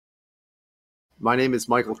My name is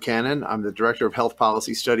Michael Cannon. I'm the Director of Health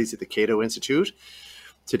Policy Studies at the Cato Institute.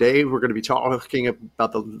 Today, we're going to be talking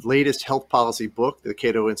about the latest health policy book the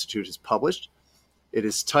Cato Institute has published. It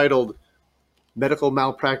is titled Medical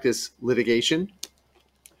Malpractice Litigation: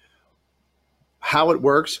 How It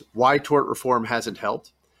Works, Why Tort Reform Hasn't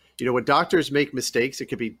Helped. When doctors make mistakes, it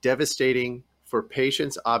can be devastating for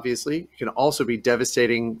patients, obviously. It can also be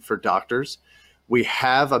devastating for doctors. We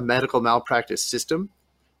have a medical malpractice system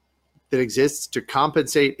that exists to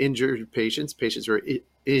compensate injured patients who are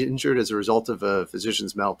injured as a result of a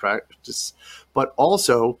physician's malpractice, but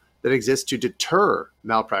also that exists to deter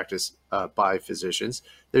malpractice by physicians.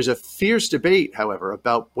 There's a fierce debate, however,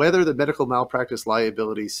 about whether the medical malpractice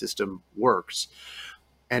liability system works.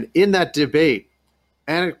 And in that debate,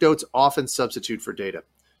 anecdotes often substitute for data.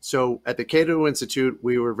 So at the Cato Institute,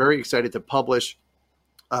 we were very excited to publish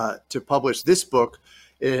this book.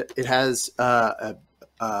 It has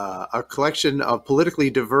a collection of politically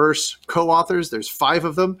diverse co-authors. There's 5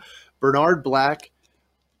 of them: Bernard Black,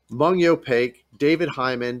 Mung-Yo Paik, David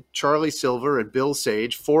Hyman, Charlie Silver, and Bill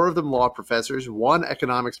Sage. 4 of them law professors, 1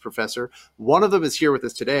 economics professor. One of them is here with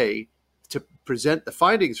us today to present the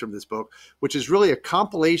findings from this book, which is really a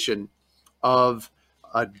compilation of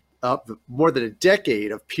more than a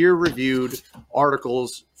decade of peer-reviewed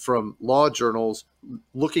articles from law journals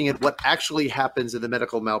looking at what actually happens in the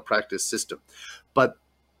medical malpractice system. But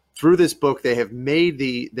through this book, they have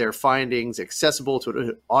made their findings accessible to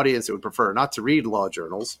an audience that would prefer not to read law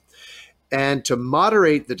journals. And to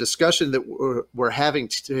moderate the discussion that we're having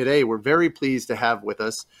today, we're very pleased to have with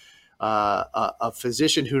us a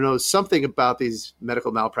physician who knows something about these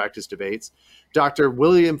medical malpractice debates, Dr.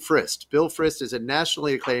 William Frist. Bill Frist is a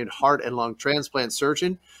nationally acclaimed heart and lung transplant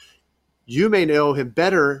surgeon. You may know him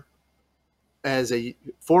better as a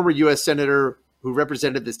former U.S. Senator who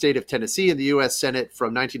represented the state of Tennessee in the U.S. Senate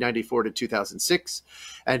from 1994 to 2006,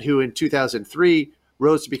 and who in 2003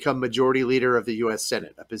 rose to become Majority Leader of the U.S.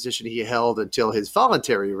 Senate, a position he held until his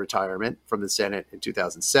voluntary retirement from the Senate in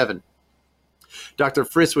 2007. Dr.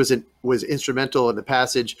 Frist was instrumental in the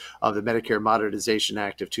passage of the Medicare Modernization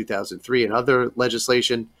Act of 2003 and other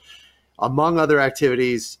legislation. Among other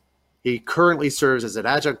activities, he currently serves as an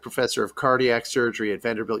adjunct professor of cardiac surgery at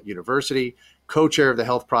Vanderbilt University, co-chair of the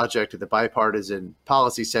Health Project at the Bipartisan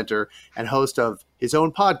Policy Center, and host of his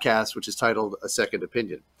own podcast, which is titled A Second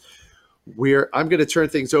Opinion. I'm going to turn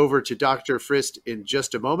things over to Dr. Frist in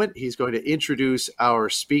just a moment. He's going to introduce our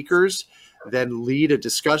speakers, then lead a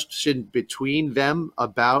discussion between them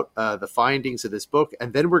about the findings of this book,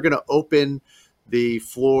 and then we're going to open the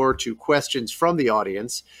floor to questions from the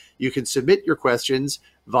audience. You can submit your questions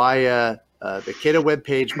via the Cato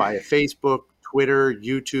webpage, via Facebook, Twitter,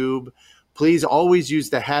 YouTube. Please always use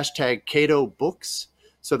the hashtag Cato Books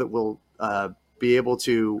so that we'll be able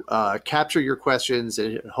to capture your questions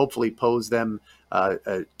and hopefully pose them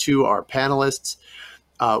to our panelists.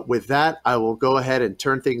 With that, I will go ahead and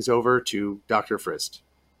turn things over to Dr. Frist.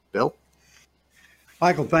 Bill?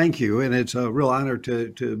 Michael, thank you. And it's a real honor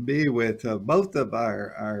to be with both of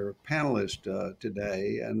our panelists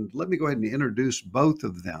today. And let me go ahead and introduce both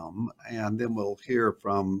of them, and then we'll hear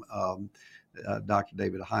from Dr.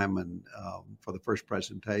 David Hyman for the first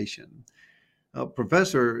presentation.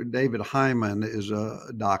 Professor David Hyman is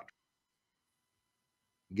a doctor,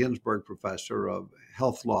 Ginsburg Professor of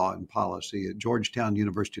Health Law and Policy at Georgetown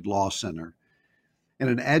University Law Center, and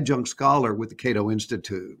an adjunct scholar with the Cato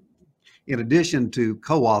Institute. In addition to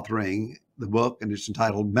co-authoring the book, and it's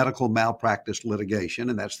entitled Medical Malpractice Litigation,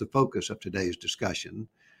 and that's the focus of today's discussion,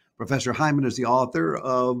 Professor Hyman is the author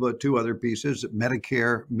of 2 other pieces,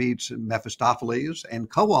 Medicare Meets Mephistopheles, and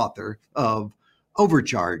co-author of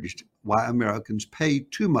Overcharged: Why Americans Pay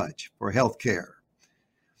Too Much for Health Care.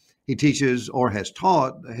 He teaches or has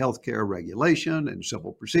taught healthcare regulation and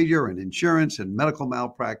civil procedure and insurance and medical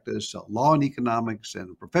malpractice, law and economics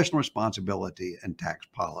and professional responsibility and tax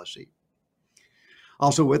policy.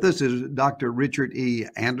 Also with us is Dr. Richard E.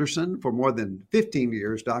 Anderson. For more than 15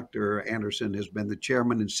 years, Dr. Anderson has been the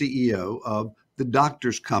chairman and CEO of The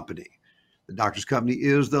Doctors Company. The Doctors Company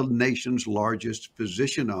is the nation's largest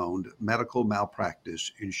physician-owned medical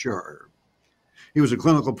malpractice insurer. He was a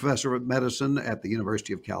clinical professor of medicine at the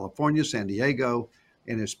University of California, San Diego,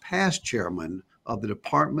 and is past chairman of the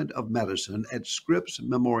Department of Medicine at Scripps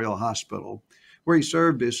Memorial Hospital, where he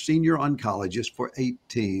served as senior oncologist for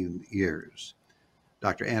 18 years.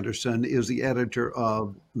 Dr. Anderson is the editor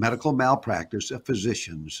of Medical Malpractice, a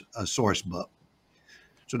Physician's Source Book.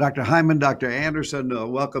 So Dr. Hyman, Dr. Anderson,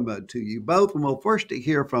 welcome to you both. And we'll first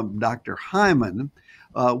hear from Dr. Hyman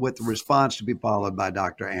with the response to be followed by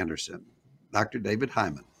Dr. Anderson. Dr. David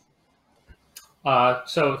Hyman.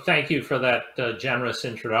 So thank you for that generous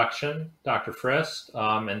introduction, Dr. Frist,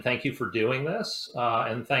 and thank you for doing this.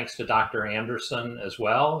 And thanks to Dr. Anderson as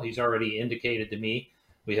well. He's already indicated to me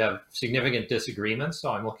we have significant disagreements,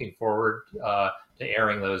 so I'm looking forward to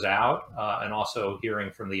airing those out and also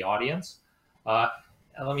hearing from the audience.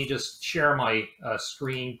 And let me just share my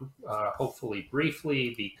screen, hopefully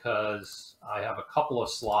briefly, because I have a couple of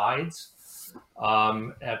slides.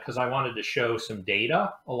 Because I wanted to show some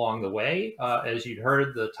data along the way. As you'd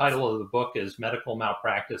heard, the title of the book is Medical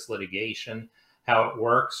Malpractice Litigation, How It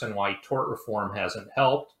Works and Why Tort Reform Hasn't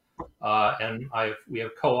Helped. And we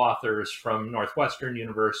have co-authors from Northwestern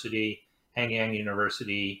University, Hanyang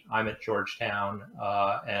University, I'm at Georgetown,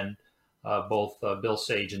 and both Bill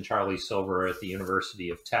Sage and Charlie Silver at the University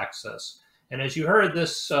of Texas. And as you heard,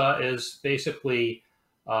 this is basically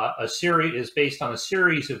a series is based on a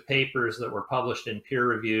series of papers that were published in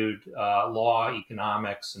peer-reviewed law,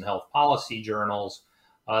 economics, and health policy journals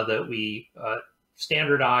that we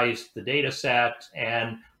standardized the data set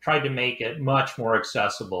and tried to make it much more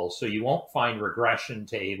accessible. So you won't find regression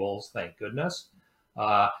tables, thank goodness.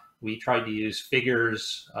 We tried to use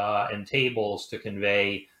figures and tables to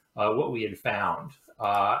convey what we had found.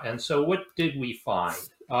 And so what did we find?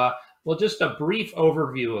 Well, just a brief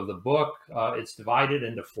overview of the book. It's divided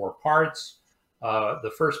into 4 parts.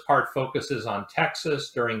 The first part focuses on Texas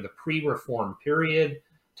during the pre-reform period.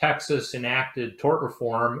 Texas enacted tort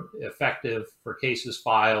reform effective for cases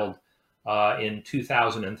filed in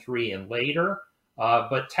 2003 and later.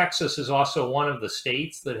 But Texas is also one of the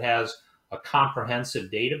states that has a comprehensive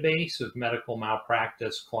database of medical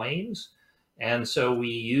malpractice claims. And so we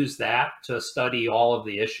use that to study all of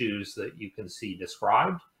the issues that you can see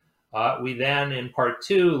described. We then, in part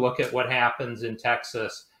 2, look at what happens in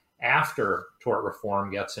Texas after tort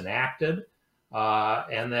reform gets enacted.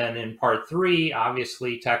 And then in part 3,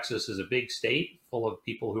 obviously, Texas is a big state full of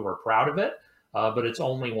people who are proud of it, but it's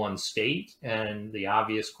only one state. And the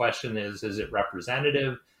obvious question is it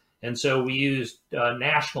representative? And so we used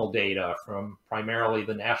national data from primarily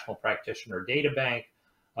the National Practitioner Data Bank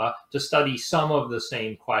to study some of the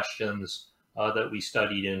same questions that we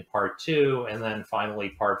studied in part 2, and then finally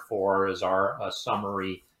part 4 is our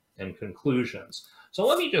summary and conclusions. So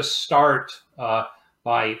let me just start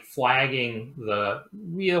by flagging the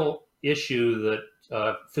real issue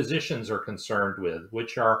that physicians are concerned with,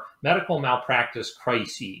 which are medical malpractice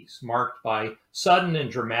crises marked by sudden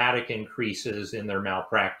and dramatic increases in their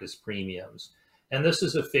malpractice premiums. And this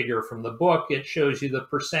is a figure from the book. It shows you the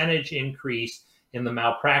percentage increase in the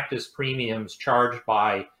malpractice premiums charged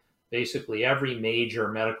by basically every major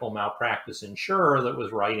medical malpractice insurer that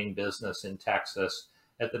was writing business in Texas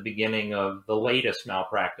at the beginning of the latest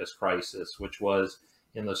malpractice crisis, which was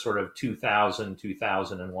in the sort of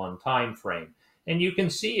 2000-2001 timeframe. And you can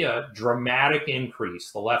see a dramatic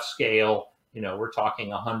increase. The left scale, we're talking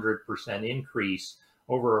 100% increase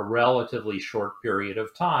over a relatively short period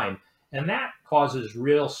of time. And that causes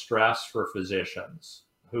real stress for physicians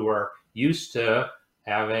who are used to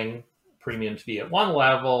having premiums be at one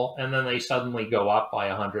level, and then they suddenly go up by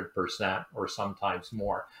 100% or sometimes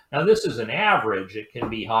more. Now, this is an average. It can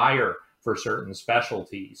be higher for certain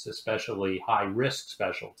specialties, especially high-risk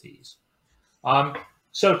specialties.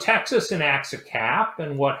 So Texas enacts a cap,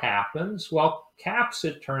 and what happens? Well, caps,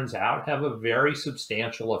 it turns out, have a very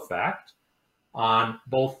substantial effect on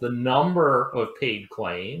both the number of paid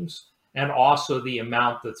claims and also the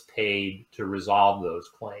amount that's paid to resolve those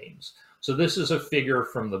claims. So this is a figure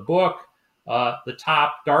from the book. The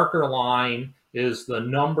top darker line is the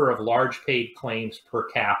number of large paid claims per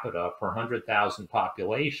capita per 100,000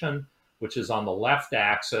 population, which is on the left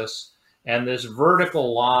axis. And this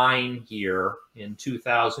vertical line here in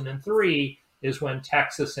 2003 is when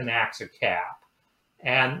Texas enacts a cap.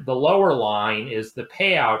 And the lower line is the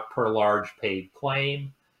payout per large paid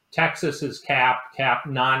claim. Texas is cap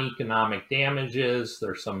non-economic damages.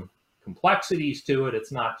 There's some complexities to it.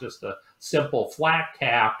 It's not just a simple flat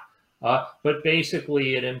cap. But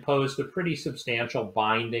basically, it imposed a pretty substantial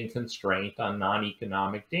binding constraint on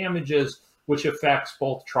non-economic damages, which affects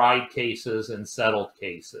both tried cases and settled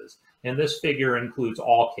cases. And this figure includes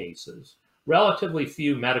all cases. Relatively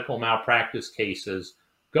few medical malpractice cases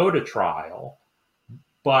go to trial,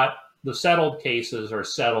 but the settled cases are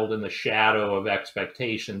settled in the shadow of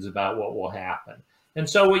expectations about what will happen. And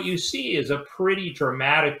so what you see is a pretty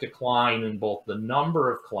dramatic decline in both the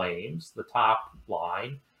number of claims, the top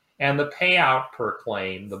line, and the payout per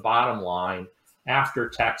claim, the bottom line, after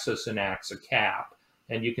Texas enacts a cap.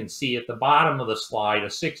 And you can see at the bottom of the slide a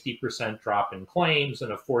 60% drop in claims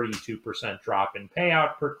and a 42% drop in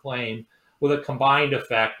payout per claim, with a combined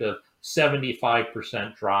effect of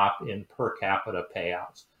 75% drop in per capita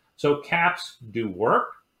payouts. So caps do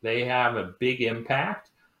work. They have a big impact.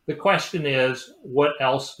 The question is, what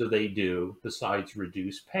else do they do besides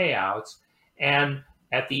reduce payouts? And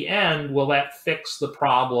at the end, will that fix the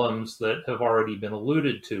problems that have already been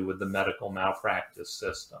alluded to with the medical malpractice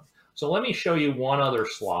system? So let me show you one other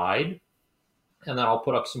slide, and then I'll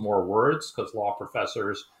put up some more words, because law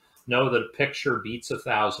professors know that a picture beats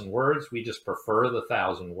 1,000 words. We just prefer the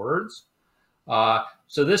 1,000 words.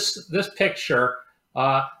 So this picture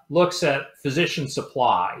looks at physician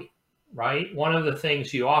supply, right? One of the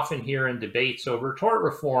things you often hear in debates over tort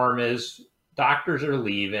reform is doctors are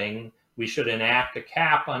leaving. We should enact a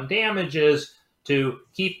cap on damages to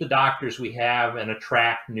keep the doctors we have and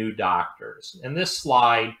attract new doctors. And this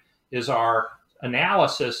slide is our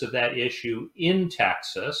analysis of that issue in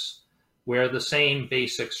Texas, where the same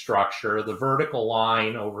basic structure, the vertical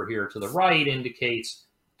line over here to the right, indicates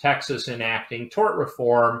Texas enacting tort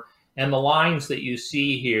reform. And the lines that you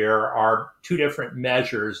see here are two different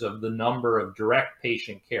measures of the number of direct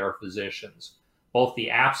patient care physicians, both the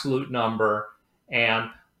absolute number and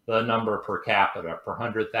the number per capita, per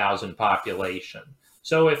 100,000 population.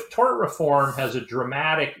 So if tort reform has a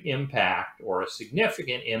dramatic impact or a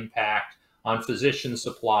significant impact on physician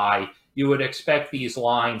supply, you would expect these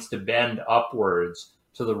lines to bend upwards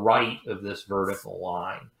to the right of this vertical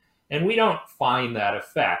line. And we don't find that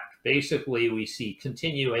effect. Basically, we see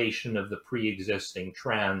continuation of the pre-existing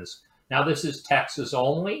trends. Now, this is Texas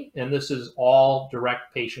only, and this is all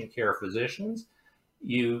direct patient care physicians.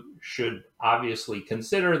 You should obviously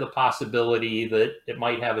consider the possibility that it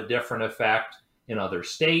might have a different effect in other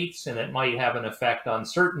states, and it might have an effect on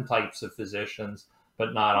certain types of physicians,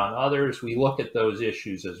 but not on others. We look at those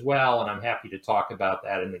issues as well, and I'm happy to talk about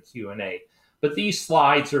that in the Q&A. But these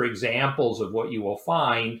slides are examples of what you will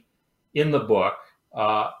find in the book,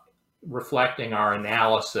 reflecting our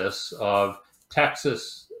analysis of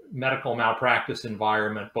Texas medical malpractice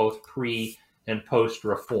environment, both pre and post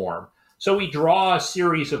reform. So we draw a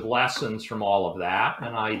series of lessons from all of that,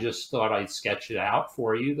 and I just thought I'd sketch it out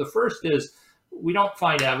for you. The first is, we don't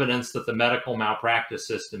find evidence that the medical malpractice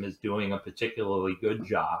system is doing a particularly good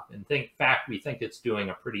job. In fact, we think it's doing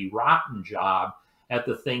a pretty rotten job at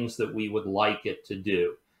the things that we would like it to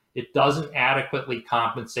do. It doesn't adequately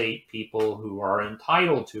compensate people who are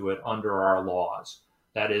entitled to it under our laws,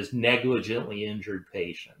 that is, negligently injured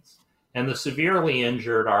patients. And the severely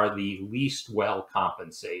injured are the least well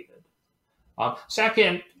compensated.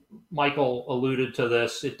 Second, Michael alluded to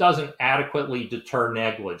this, it doesn't adequately deter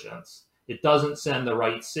negligence. It doesn't send the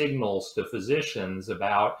right signals to physicians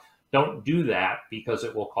about, don't do that because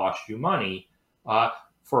it will cost you money,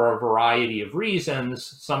 for a variety of reasons.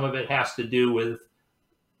 Some of it has to do with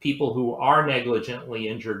people who are negligently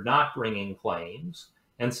injured not bringing claims,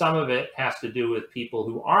 and some of it has to do with people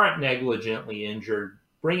who aren't negligently injured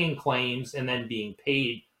bringing claims and then being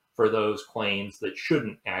paid for those claims that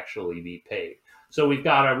shouldn't actually be paid. So we've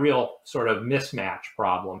got a real sort of mismatch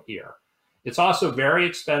problem here. It's also very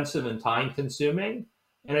expensive and time consuming,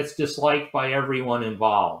 and it's disliked by everyone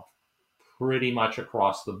involved, pretty much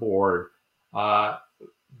across the board.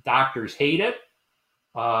 Doctors hate it,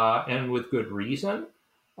 and with good reason.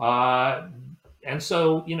 And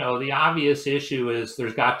so, you know, the obvious issue is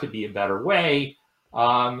there's got to be a better way.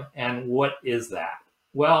 And what is that?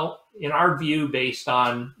 Well, in our view, based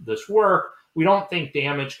on this work, we don't think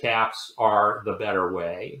damage caps are the better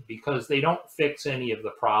way because they don't fix any of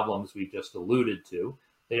the problems we just alluded to.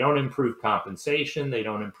 They don't improve compensation. They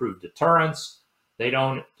don't improve deterrence. They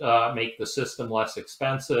don't make the system less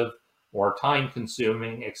expensive or time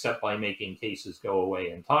consuming, except by making cases go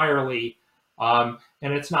away entirely. And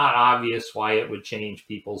it's not obvious why it would change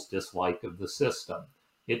people's dislike of the system.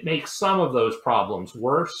 It makes some of those problems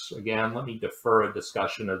worse. Again, let me defer a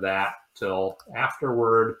discussion of that till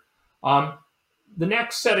afterward. The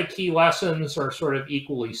next set of key lessons are sort of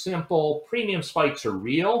equally simple. Premium spikes are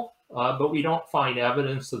real, but we don't find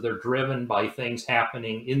evidence that they're driven by things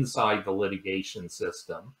happening inside the litigation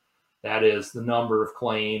system. That is, the number of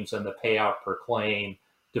claims and the payout per claim.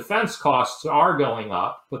 Defense costs are going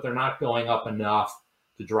up, but they're not going up enough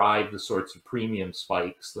to drive the sorts of premium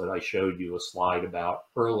spikes that I showed you a slide about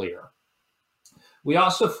earlier. We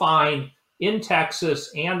also find in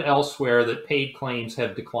Texas and elsewhere that paid claims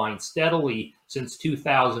have declined steadily since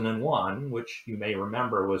 2001, which you may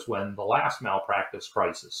remember was when the last malpractice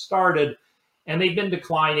crisis started, and they've been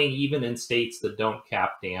declining even in states that don't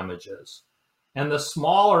cap damages. And the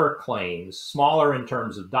smaller claims, smaller in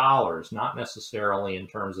terms of dollars, not necessarily in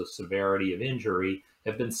terms of severity of injury,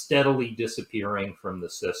 have been steadily disappearing from the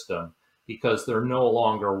system because they're no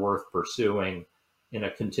longer worth pursuing in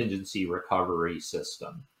a contingency recovery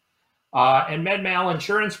system. And med mal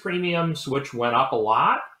insurance premiums, which went up a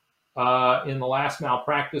lot in the last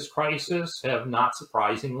malpractice crisis, have not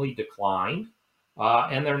surprisingly declined.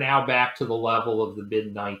 And they're now back to the level of the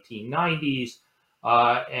mid-1990s.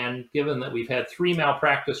 And given that we've had 3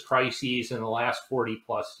 malpractice crises in the last 40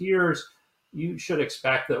 plus years, you should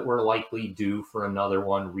expect that we're likely due for another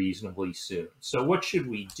one reasonably soon. So what should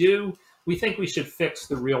we do? We think we should fix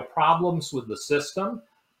the real problems with the system.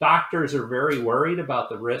 Doctors are very worried about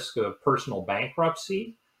the risk of personal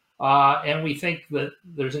bankruptcy. And we think that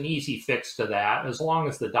there's an easy fix to that. As long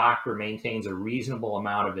as the doctor maintains a reasonable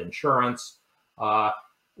amount of insurance,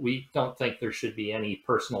 we don't think there should be any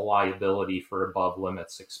personal liability for above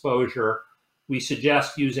limits exposure. We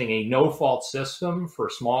suggest using a no-fault system for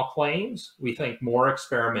small claims. We think more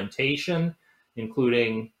experimentation,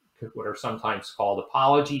 including what are sometimes called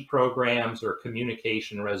apology programs or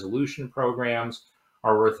communication resolution programs,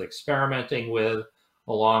 are worth experimenting with,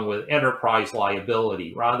 along with enterprise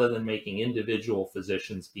liability. Rather than making individual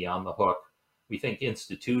physicians be on the hook, we think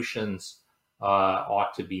institutions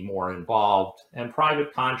ought to be more involved, and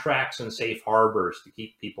private contracts and safe harbors to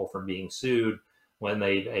keep people from being sued when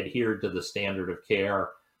they've adhered to the standard of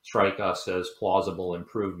care strike us as plausible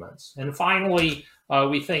improvements. And finally,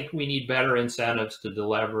 we think we need better incentives to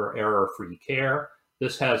deliver error-free care.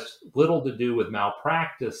 This has little to do with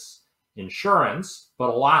malpractice insurance, but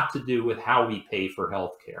a lot to do with how we pay for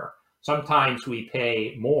healthcare. Sometimes we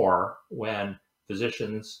pay more when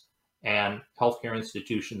physicians and healthcare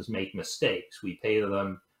institutions make mistakes. We pay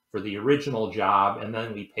them for the original job, and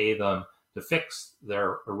then we pay them to fix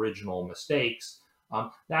their original mistakes.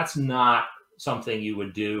 That's not something you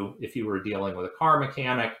would do if you were dealing with a car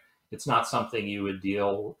mechanic. It's not something you would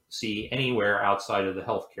see anywhere outside of the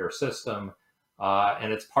healthcare system.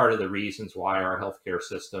 And it's part of the reasons why our healthcare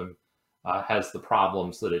system has the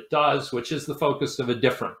problems that it does, which is the focus of a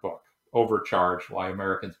different book, Overcharge: Why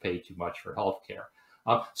Americans Pay Too Much for Healthcare.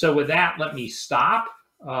 So with that, let me stop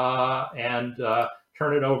and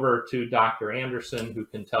turn it over to Dr. Anderson, who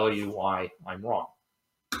can tell you why I'm wrong.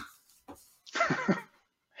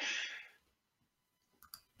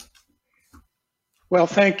 Well,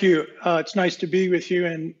 thank you. It's nice to be with you,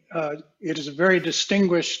 and it is a very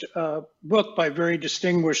distinguished book by very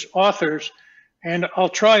distinguished authors. And I'll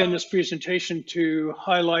try in this presentation to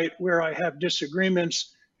highlight where I have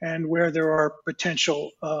disagreements and where there are potential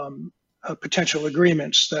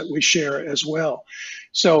agreements that we share as well.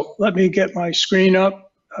 So let me get my screen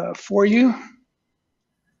up for you.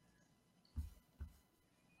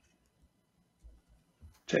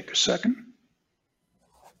 Take a second.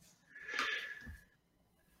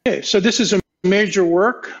 Okay, so this is a major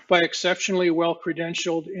work by exceptionally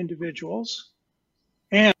well-credentialed individuals,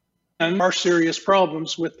 and there are serious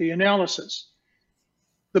problems with the analysis.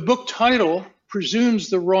 The book title presumes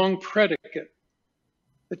the wrong predicate.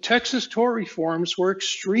 The Texas tort reforms were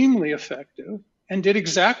extremely effective and did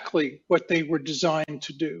exactly what they were designed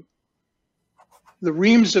to do. The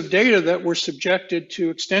reams of data that were subjected to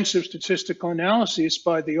extensive statistical analyses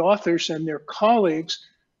by the authors and their colleagues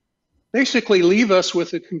basically leave us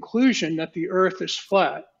with the conclusion that the Earth is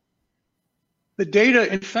flat. The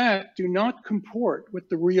data, in fact, do not comport with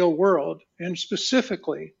the real world, and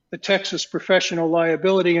specifically the Texas professional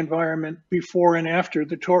liability environment before and after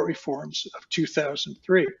the tort reforms of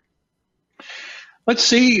 2003. Let's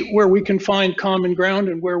see where we can find common ground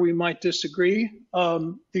and where we might disagree.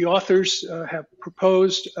 The authors have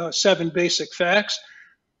proposed 7 basic facts.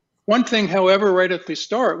 One thing, however, right at the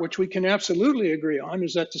start, which we can absolutely agree on,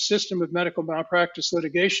 is that the system of medical malpractice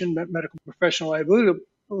litigation, medical professional liability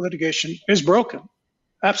litigation, is broken.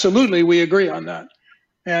 Absolutely, we agree on that.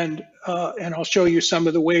 And I'll show you some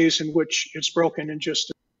of the ways in which it's broken in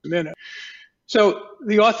just a minute. So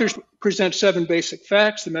the authors present 7 basic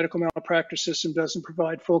facts. The medical malpractice system doesn't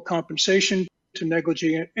provide full compensation to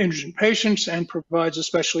negligent injured patients and provides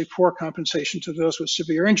especially poor compensation to those with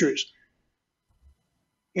severe injuries.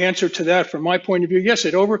 Answer to that, from my point of view, yes,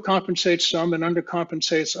 it overcompensates some and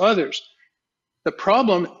undercompensates others. The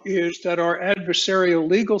problem is that our adversarial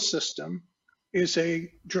legal system is a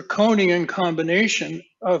draconian combination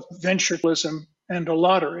of ventureism and a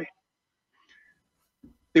lottery.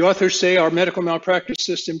 The authors say our medical malpractice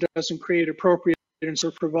system doesn't create appropriate incentives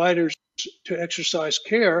for providers to exercise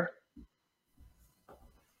care.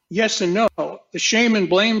 Yes and no. The shame and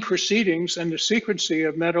blame proceedings and the secrecy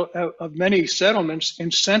of many settlements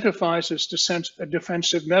incentivizes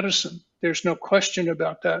defensive medicine. There's no question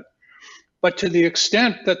about that. But to the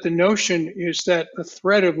extent that the notion is that the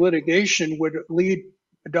threat of litigation would lead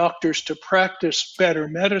doctors to practice better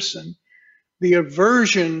medicine, the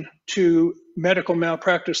aversion to medical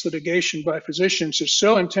malpractice litigation by physicians is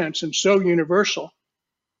so intense and so universal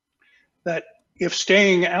that if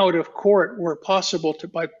staying out of court were possible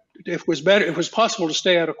if it was possible to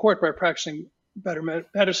stay out of court by practicing better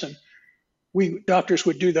medicine, we doctors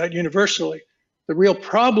would do that universally. The real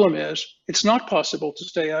problem is it's not possible to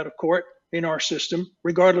stay out of court in our system,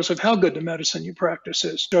 regardless of how good the medicine you practice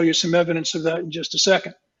is. I'll show you some evidence of that in just a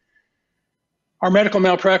second. Our medical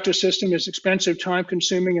malpractice system is expensive,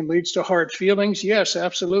 time-consuming, and leads to hard feelings. Yes,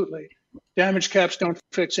 absolutely. Damage caps don't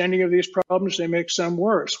fix any of these problems. They make some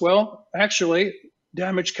worse. Well, actually,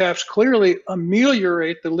 damage caps clearly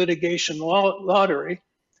ameliorate the litigation lottery,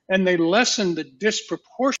 and they lessen the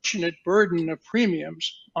disproportionate burden of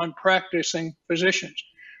premiums on practicing physicians.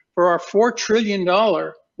 For our $4 trillion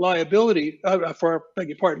liability, for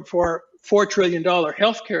our $4 trillion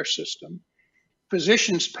healthcare system,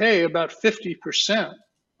 physicians pay about 50%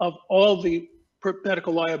 of all the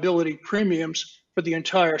medical liability premiums for the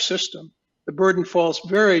entire system. The burden falls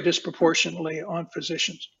very disproportionately on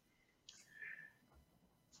physicians.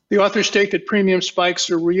 The authors state that premium spikes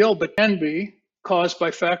are real, but can be caused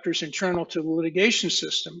by factors internal to the litigation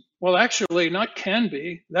system. Well, actually, not can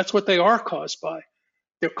be. That's what they are caused by.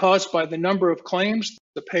 They're caused by the number of claims,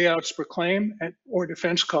 the payouts per claim, or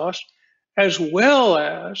defense costs, as well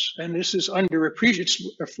as, and this is underappreciated,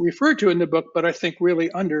 it's referred to in the book, but I think really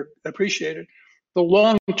underappreciated, the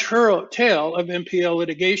long tail of MPL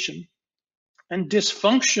litigation and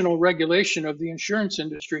dysfunctional regulation of the insurance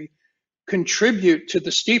industry contribute to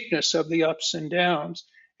the steepness of the ups and downs.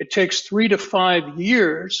 It takes 3 to 5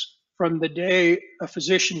 years from the day a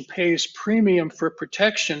physician pays premium for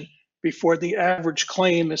protection before the average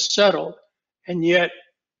claim is settled. And yet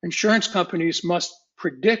insurance companies must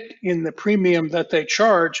predict in the premium that they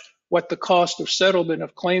charge what the cost of settlement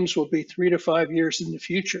of claims will be 3 to 5 years in the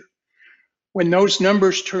future. When those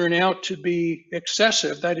numbers turn out to be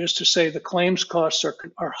excessive, that is to say the claims costs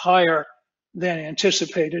are higher than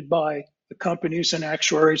anticipated by the companies and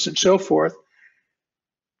actuaries and so forth,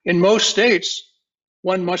 in most states,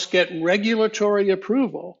 one must get regulatory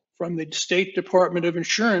approval from the State Department of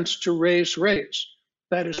Insurance to raise rates.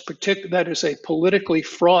 That is a politically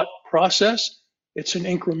fraught process. It's an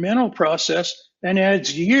incremental process and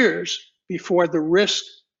adds years before the risk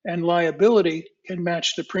and liability can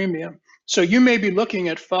match the premium. So you may be looking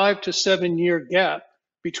at 5 to 7 year gap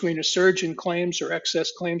between a surge in claims or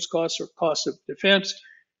excess claims costs or cost of defense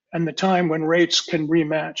and the time when rates can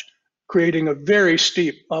rematch, creating a very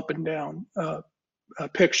steep up and down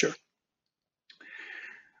picture.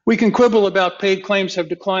 We can quibble about paid claims have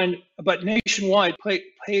declined, but nationwide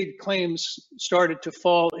paid claims started to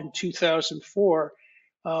fall in 2004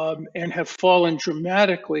 and have fallen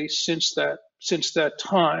dramatically since that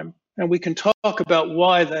time. And we can talk about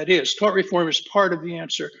why that is. Tort reform is part of the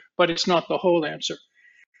answer, but it's not the whole answer.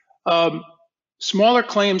 Smaller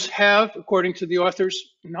claims have, according to the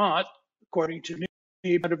authors, not, according to me,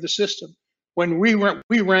 out of the system. When we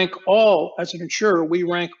rank all, as an insurer, we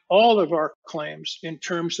rank all of our claims in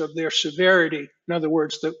terms of their severity. In other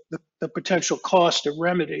words, the potential cost of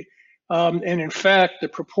remedy. And in fact, the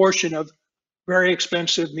proportion of very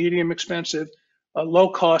expensive, medium expensive, low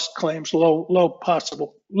cost claims, low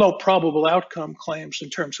probable outcome claims in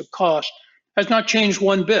terms of cost has not changed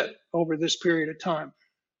one bit over this period of time.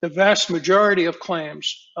 The vast majority of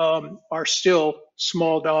claims are still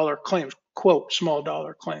small dollar claims, quote, small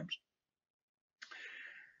dollar claims.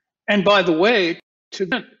 And by the way,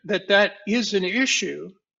 that is an issue.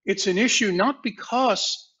 It's an issue not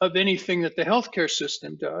because of anything that the healthcare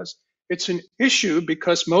system does. It's an issue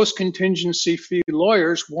because most contingency fee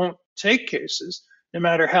lawyers won't take cases, no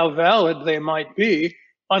matter how valid they might be,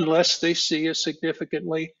 unless they see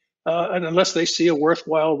unless they see a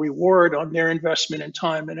worthwhile reward on their investment in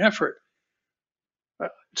time and effort.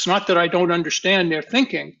 It's not that I don't understand their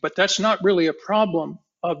thinking, but that's not really a problem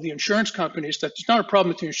of the insurance companies. That's not a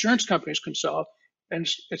problem that the insurance companies can solve, and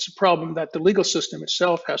it's a problem that the legal system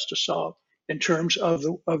itself has to solve in terms of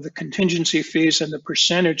the contingency fees and the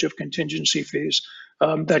percentage of contingency fees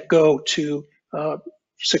that go to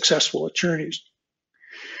successful attorneys.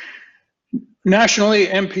 Nationally,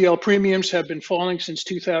 MPL premiums have been falling since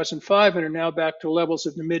 2005 and are now back to levels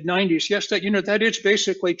of the mid-90s. Yes, that is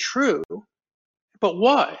basically true, but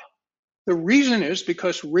why? The reason is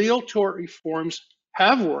because real tort reforms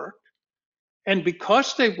have worked, and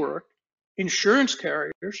because they work, insurance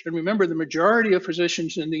carriers, and remember the majority of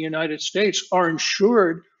physicians in the United States are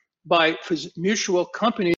insured by mutual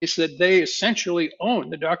companies that they essentially own.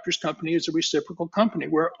 The doctor's company is a reciprocal company.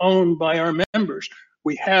 We're owned by our members.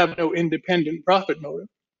 We have no independent profit motive.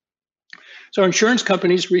 So insurance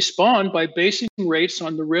companies respond by basing rates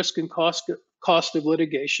on the risk and cost of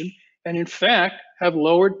litigation, and in fact have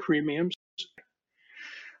lowered premiums.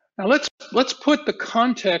 Now let's put the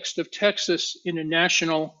context of Texas in a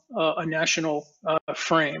national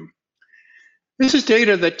frame. This is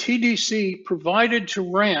data that TDC provided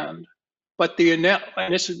to RAND, but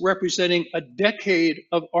and this is representing a decade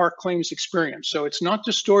of our claims experience. So it's not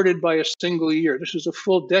distorted by a single year. This is a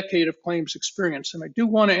full decade of claims experience. And I do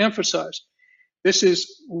want to emphasize, this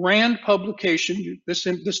is RAND publication.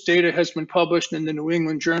 This data has been published in the New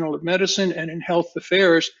England Journal of Medicine and in Health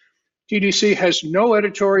Affairs. TDC has no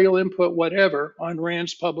editorial input whatever on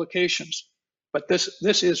RAND's publications. But this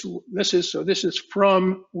is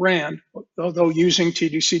from RAND, although using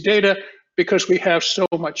TDC data, because we have so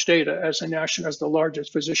much data as the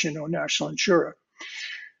largest physician-owned national insurer.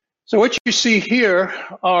 So what you see here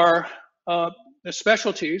are the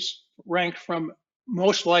specialties ranked from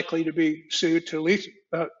most likely to be sued to least,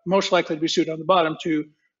 most likely to be sued on the bottom to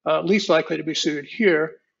least likely to be sued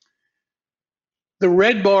here. The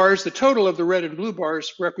red bars, the total of the red and blue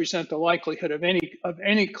bars represent the likelihood of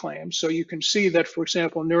any claim. So you can see that, for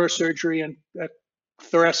example, neurosurgery and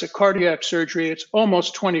thoracic cardiac surgery, it's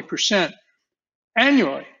almost 20%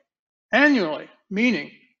 annually,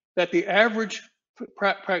 meaning that the average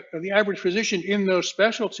physician in those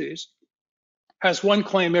specialties has one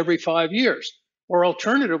claim every 5 years. Or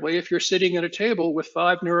alternatively, if you're sitting at a table with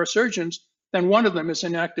 5 neurosurgeons, then one of them is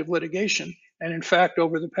in active litigation. And in fact,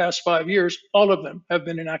 over the past 5 years, all of them have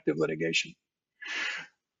been in active litigation.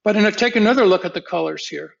 But take another look at the colors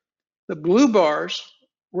here. The blue bars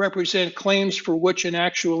represent claims for which an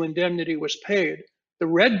actual indemnity was paid. The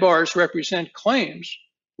red bars represent claims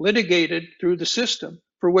litigated through the system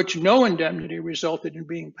for which no indemnity resulted in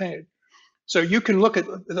being paid. So you can look at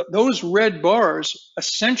those red bars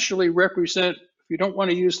essentially represent, if you don't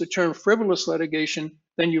want to use the term frivolous litigation,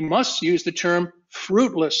 then you must use the term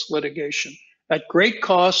fruitless litigation at great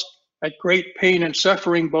cost, at great pain and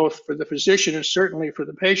suffering, both for the physician and certainly for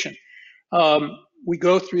the patient. We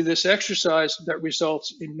go through this exercise that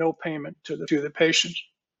results in no payment to the patient.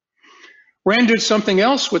 RAND did something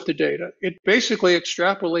else with the data. It basically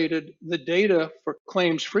extrapolated the data for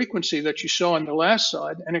claims frequency that you saw on the last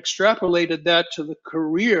slide and extrapolated that to the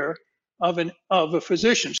career of a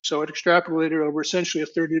physician. So it extrapolated over essentially a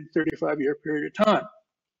 30 to 35 year period of time.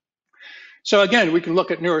 So again, we can look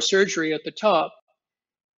at neurosurgery at the top.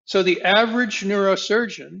 So the average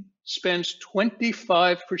neurosurgeon spends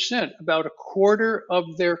 25%, about a quarter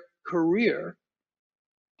of their career,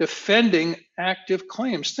 defending active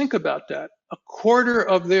claims. Think about that. A quarter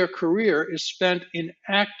of their career is spent in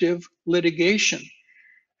active litigation.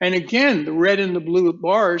 And again, the red and the blue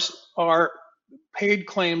bars are paid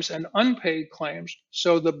claims and unpaid claims.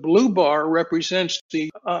 So the blue bar represents the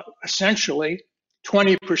essentially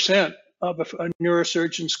 20% of a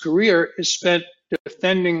neurosurgeon's career is spent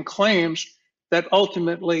defending claims that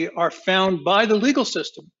ultimately are found by the legal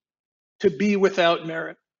system to be without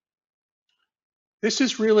merit. This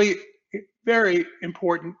is really very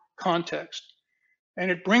important context.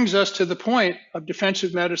 And it brings us to the point of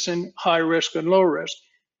defensive medicine, high risk and low risk.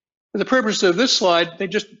 For the purpose of this slide,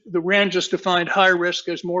 the RAND just defined high risk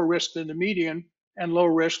as more risk than the median and low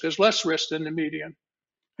risk as less risk than the median.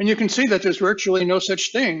 And you can see that there's virtually no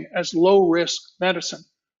such thing as low risk medicine.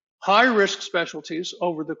 High risk specialties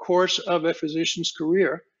over the course of a physician's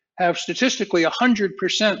career have statistically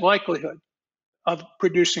 100% likelihood of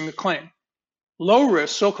producing a claim. Low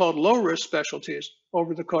risk, so-called low risk specialties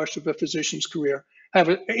over the course of a physician's career have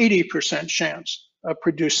an 80% chance of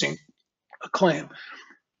producing a claim.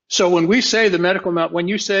 So when we say when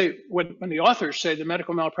the authors say the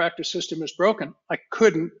medical malpractice system is broken, I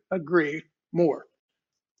couldn't agree more.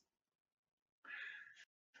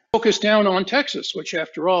 Focus down on Texas, which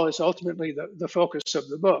after all is ultimately the focus of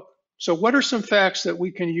the book. So what are some facts that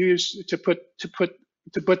we can use to put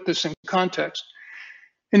this in context?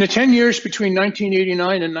 In the 10 years between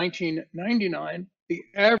 1989 and 1999, the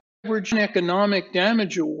average economic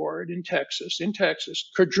damage award in Texas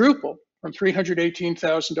quadrupled from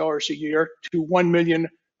 $318,000 a year to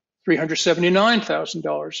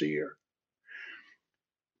 $1,379,000 a year.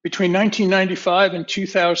 Between 1995 and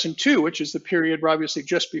 2002, which is the period obviously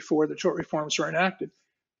just before the tort reforms were enacted,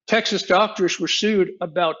 Texas doctors were sued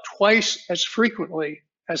about twice as frequently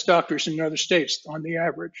as doctors in other states on the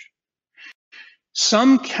average.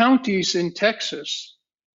 Some counties in Texas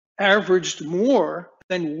averaged more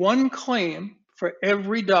than one claim for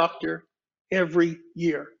every doctor every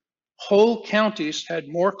year. Whole counties had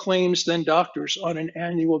more claims than doctors on an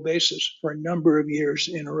annual basis for a number of years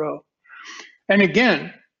in a row. And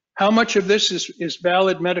again, How much of this is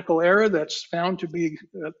valid medical error that's found to be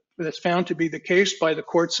the case by the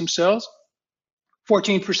courts themselves?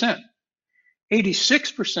 14%.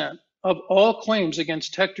 86% of all claims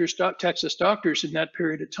against Texas doctors in that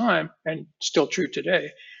period of time, and still true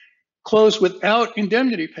today, closed without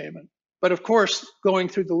indemnity payment. But of course, going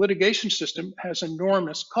through the litigation system has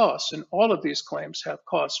enormous costs, and all of these claims have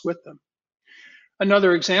costs with them.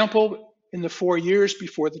 Another example, in the 4 years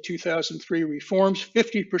before the 2003 reforms,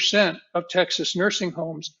 50% of Texas nursing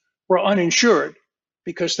homes were uninsured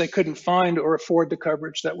because they couldn't find or afford the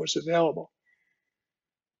coverage that was available.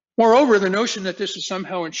 Moreover, the notion that this is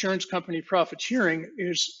somehow insurance company profiteering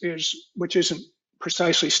which isn't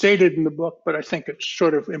precisely stated in the book, but I think it's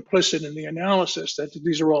sort of implicit in the analysis that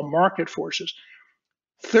these are all market forces.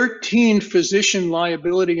 13 physician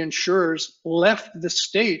liability insurers left the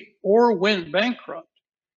state or went bankrupt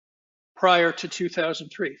prior to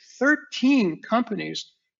 2003. 13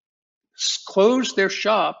 companies closed their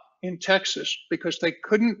shop in Texas because they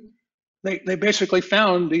basically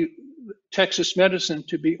found the Texas medicine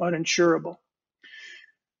to be uninsurable.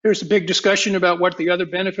 There's a big discussion about what the other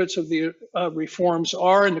benefits of the reforms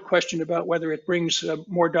are, and the question about whether it brings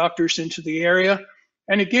more doctors into the area.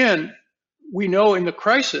 And again, we know in the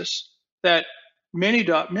crisis that many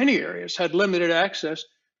areas had limited access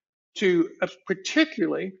to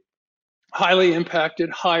particularly highly impacted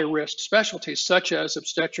high-risk specialties, such as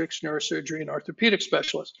obstetrics, neurosurgery, and orthopedic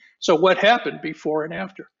specialists. So what happened before and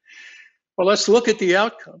after? Well, let's look at the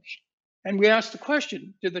outcomes. And we asked the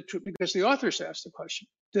question, because the authors asked the question,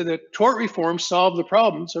 did the tort reform solve the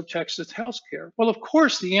problems of Texas healthcare? Well, of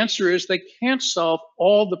course, the answer is they can't solve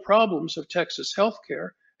all the problems of Texas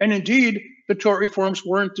healthcare. And indeed, the tort reforms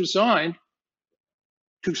weren't designed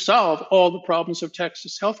to solve all the problems of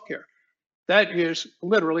Texas healthcare. That is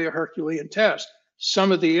literally a Herculean task.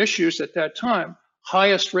 Some of the issues at that time,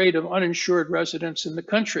 highest rate of uninsured residents in the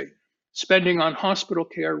country, spending on hospital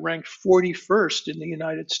care ranked 41st in the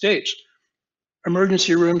United States.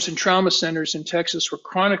 Emergency rooms and trauma centers in Texas were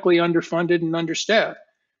chronically underfunded and understaffed.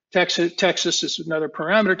 Texas is another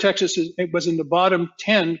parameter. It was in the bottom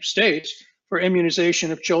 10 states for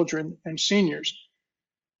immunization of children and seniors.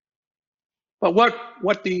 But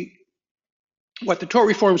what the tort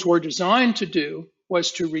reforms were designed to do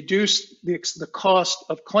was to reduce the cost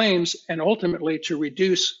of claims and ultimately to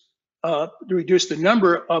reduce the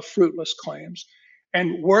number of fruitless claims.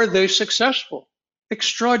 And were they successful?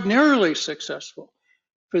 Extraordinarily successful.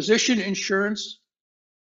 Physician insurance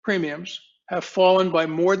premiums have fallen by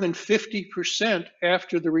more than 50%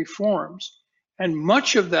 after the reforms, and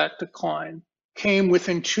much of that decline came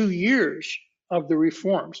within 2 years of the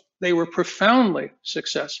reforms. They were profoundly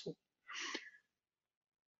successful.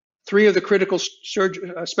 3 of the critical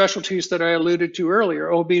specialties that I alluded to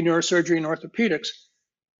earlier, OB, neurosurgery, and orthopedics,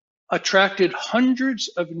 attracted hundreds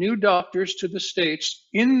of new doctors to the states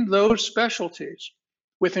in those specialties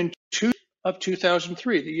within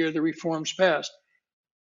 2003, the year the reforms passed,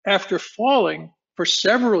 after falling for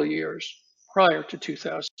several years prior to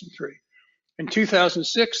 2003. In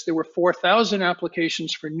 2006, there were 4,000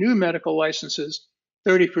 applications for new medical licenses,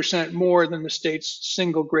 30% more than the state's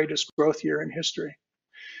single greatest growth year in history.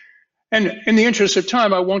 And in the interest of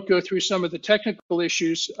time, I won't go through some of the technical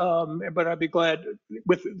issues, but I'd be glad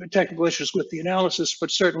with the technical issues with the analysis,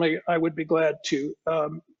 but certainly I would be glad to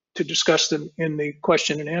discuss them in the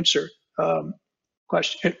question and answer.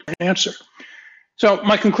 So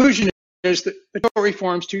my conclusion is that the tort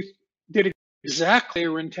reforms did exactly what they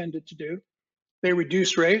were intended to do. They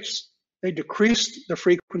reduced rates, they decreased the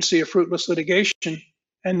frequency of fruitless litigation,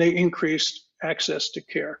 and they increased access to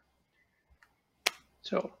care.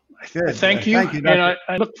 So I thank you, and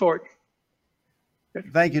I look forward.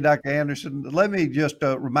 Thank you, Dr. Anderson. Let me just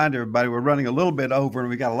remind everybody we're running a little bit over and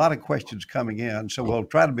we got a lot of questions coming in, so we'll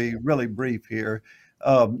try to be really brief here.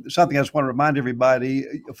 Something I just want to remind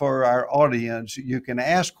everybody for our audience, you can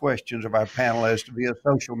ask questions of our panelists via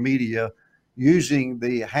social media using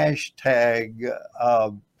the hashtag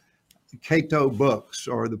Cato Books,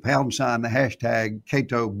 or the #, the hashtag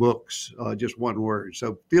Cato Books, just one word.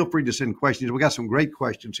 So feel free to send questions. We got some great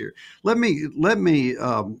questions here. Let me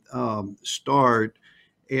start,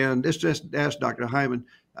 and let's just ask Dr. Hyman.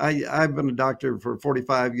 I've been a doctor for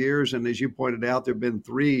 45 years, and as you pointed out, there have been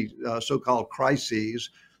 3 so-called crises.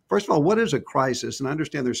 First of all, what is a crisis? And I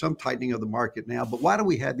understand there's some tightening of the market now, but why do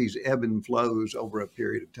we have these ebb and flows over a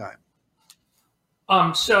period of time?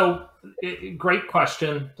 Great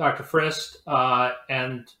question, Dr. Frist.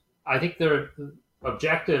 And I think the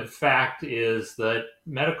objective fact is that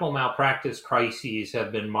medical malpractice crises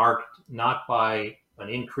have been marked not by an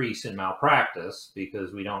increase in malpractice,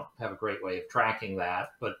 because we don't have a great way of tracking that,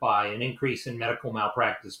 but by an increase in medical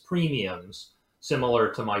malpractice premiums,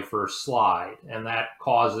 similar to my first slide. And that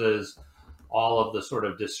causes all of the sort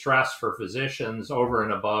of distress for physicians over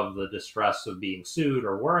and above the distress of being sued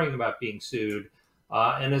or worrying about being sued,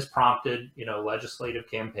 and has prompted, legislative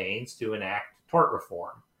campaigns to enact tort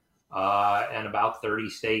reform. And about 30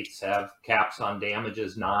 states have caps on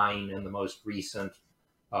damages, 9 in the most recent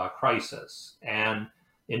crisis. And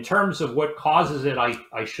in terms of what causes it,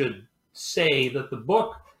 I should say that the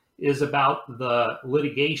book is about the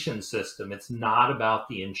litigation system. It's not about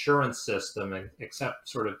the insurance system, except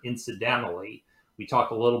sort of incidentally. We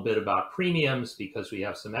talk a little bit about premiums because we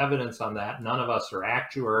have some evidence on that. None of us are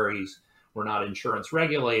actuaries. We're not insurance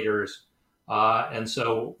regulators. And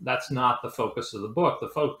so that's not the focus of the book. The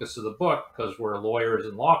focus of the book, because we're lawyers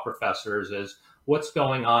and law professors, is what's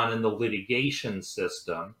going on in the litigation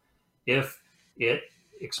system. If it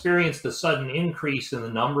experienced a sudden increase in the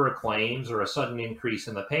number of claims or a sudden increase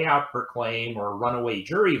in the payout per claim or runaway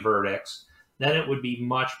jury verdicts, then it would be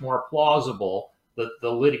much more plausible that the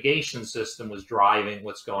litigation system was driving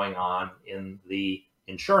what's going on in the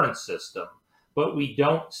insurance system. But we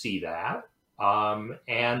don't see that.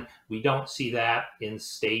 And we don't see that in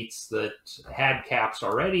states that had caps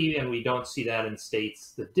already, and we don't see that in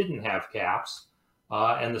states that didn't have caps.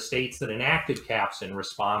 And the states that enacted caps in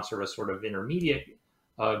response are a sort of intermediate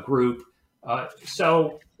group.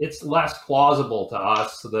 So it's less plausible to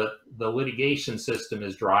us that the litigation system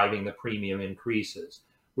is driving the premium increases.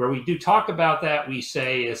 Where we do talk about that, we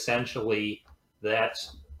say essentially that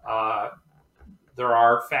there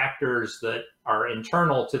are factors that are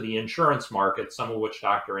internal to the insurance market, some of which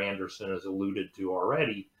Dr. Anderson has alluded to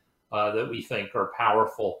already, that we think are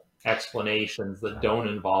powerful explanations that don't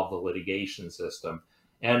involve the litigation system.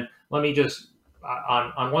 And let me just,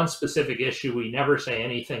 on one specific issue, we never say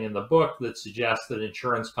anything in the book that suggests that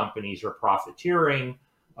insurance companies are profiteering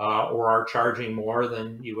or are charging more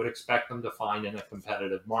than you would expect them to find in a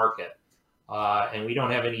competitive market. And we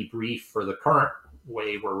don't have any brief for the current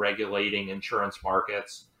way we're regulating insurance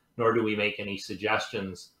markets, nor do we make any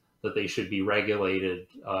suggestions that they should be regulated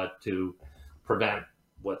to prevent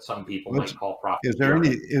what some people might call profiteering.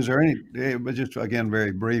 Is there any, but just again,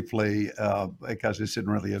 very briefly, because this isn't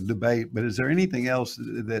really a debate, but is there anything else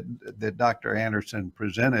that Dr. Anderson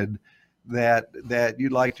presented that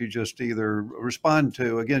you'd like to just either respond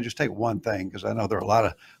to? Again, just take one thing, because I know there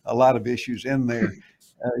are a lot of issues in there.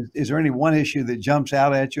 Is there any one issue that jumps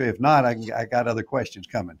out at you? If not, I got other questions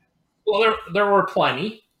coming. Well, there were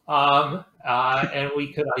plenty. And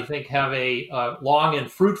we could, I think, have a long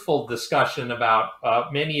and fruitful discussion about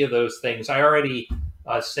many of those things. I already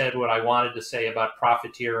said what I wanted to say about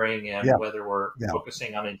profiteering and whether we're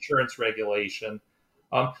focusing on insurance regulation.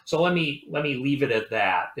 So let me leave it at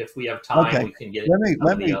that. If we have time, we can get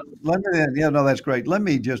into that's great. Let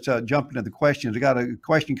me just jump into the questions. I got a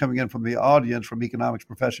question coming in from the audience from economics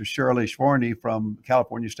professor Shirley Schworny from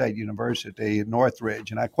California State University at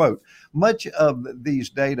Northridge. And I quote, "Much of these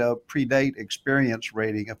data predate experience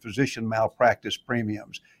rating of physician malpractice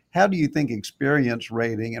premiums. How do you think experience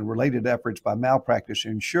rating and related efforts by malpractice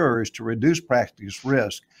insurers to reduce practice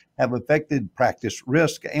risk have affected practice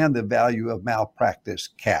risk and the value of malpractice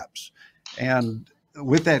caps?" And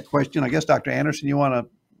with that question, I guess, Dr. Anderson, you want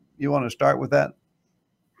to start with that?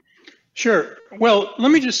 Sure. Well,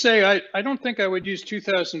 let me just say, I don't think I would use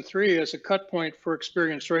 2003 as a cut point for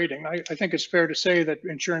experience rating. I think it's fair to say that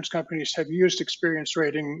insurance companies have used experience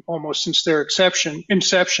rating almost since their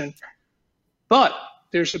inception. But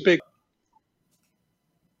there's the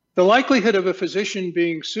likelihood of a physician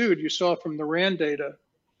being sued, you saw from the RAND data,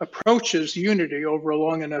 approaches unity over a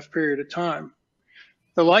long enough period of time.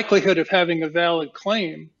 The likelihood of having a valid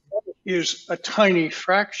claim is a tiny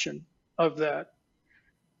fraction of that.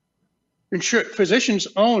 Physicians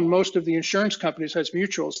own most of the insurance companies as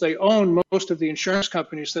mutuals. They own most of the insurance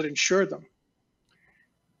companies that insure them.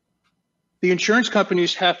 The insurance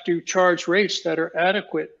companies have to charge rates that are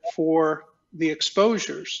adequate for the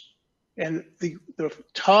exposures, and the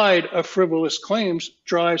tide of frivolous claims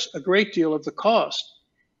drives a great deal of the cost.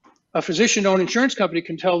 A physician-owned insurance company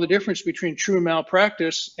can tell the difference between true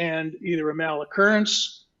malpractice and either a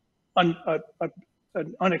maloccurrence, an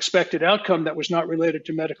unexpected outcome that was not related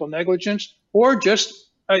to medical negligence, or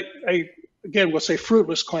just again, we'll say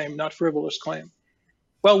fruitless claim, not frivolous claim.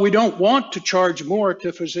 Well, we don't want to charge more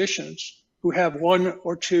to physicians who have one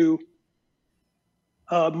or two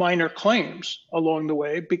minor claims along the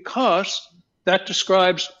way, because that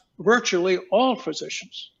describes virtually all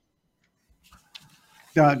physicians.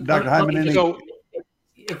 Dr. Hyman, so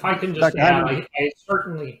if I can just add, I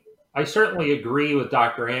certainly I certainly agree with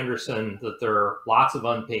Dr. Anderson that there are lots of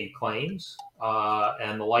unpaid claims,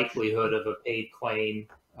 and the likelihood of a paid claim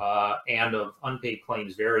and of unpaid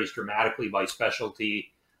claims varies dramatically by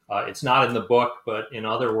specialty. It's not in the book, but in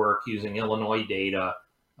other work using Illinois data,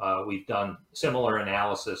 we've done similar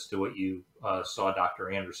analysis to what you saw Dr.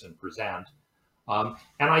 Anderson present. And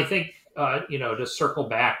I think, to circle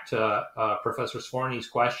back to Professor Sforny's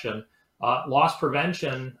question, loss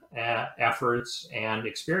prevention efforts and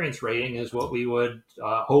experience rating is what we would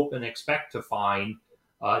hope and expect to find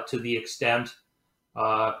to the extent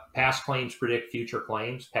past claims predict future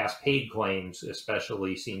claims. Past paid claims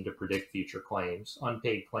especially seem to predict future claims.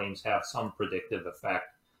 Unpaid claims have some predictive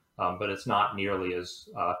effect, but it's not nearly as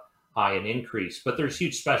high an increase. But there's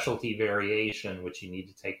huge specialty variation, which you need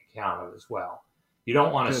to take account of as well. You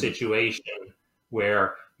don't want a situation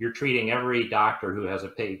where you're treating every doctor who has a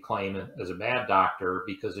paid claim as a bad doctor,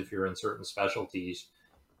 because if you're in certain specialties,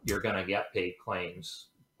 you're going to get paid claims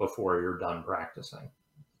before you're done practicing.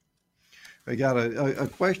 I got a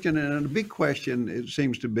question, and a big question, it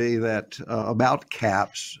seems to be that about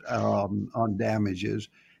caps on damages.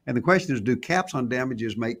 And the question is, do caps on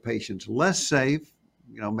damages make patients less safe,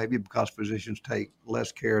 maybe because physicians take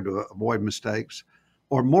less care to avoid mistakes,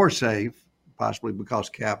 or more safe, possibly because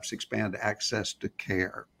caps expand access to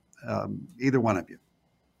care? Either one of you.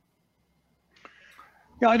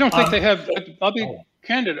 Yeah, I don't think they have, I'll be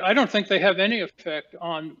candid, I don't think they have any effect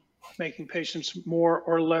on making patients more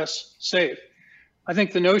or less safe. I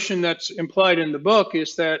think the notion that's implied in the book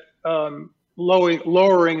is that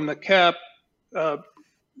lowering the cap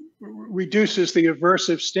reduces the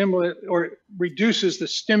aversive stimulus, or reduces the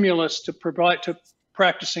stimulus to provide to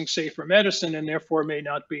practicing safer medicine, and therefore may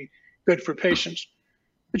not be good for patients.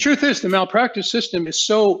 The truth is, the malpractice system is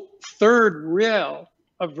so third rail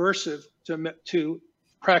aversive to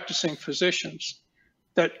practicing physicians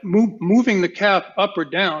that moving the cap up or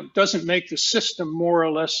down doesn't make the system more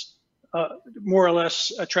or less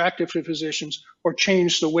attractive to physicians or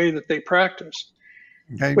change the way that they practice.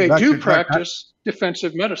 Okay, they do practice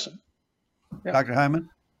defensive medicine. Yeah. Dr. Hyman?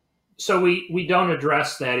 So we don't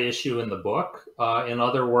address that issue in the book. In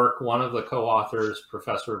other work, one of the co-authors,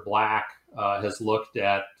 Professor Black, has looked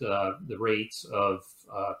at the rates of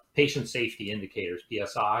patient safety indicators,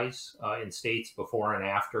 PSIs, in states before and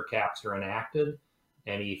after caps are enacted.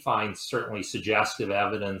 And he finds certainly suggestive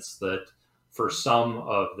evidence that for some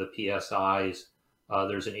of the PSIs,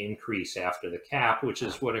 there's an increase after the cap, which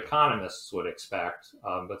is what economists would expect,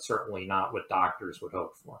 but certainly not what doctors would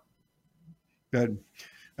hope for. Good.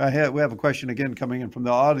 We have a question again coming in from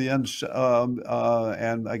the audience.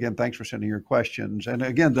 And again, thanks for sending your questions. And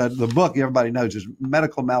again, the book, everybody knows, is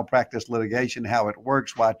Medical Malpractice Litigation, How It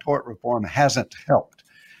Works, Why Tort Reform Hasn't Helped.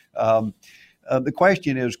 The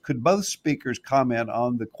question is, could both speakers comment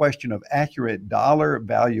on the question of accurate dollar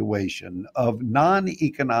valuation of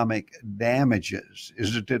non-economic damages?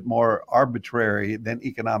 Is it more arbitrary than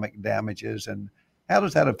economic damages? And how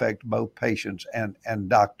does that affect both patients and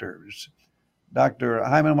doctors? Dr.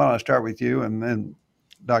 Hyman, why don't I start with you, and then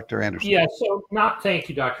Dr. Anderson? Yeah, thank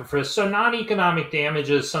you, Dr. Frist. So non-economic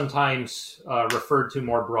damages, sometimes referred to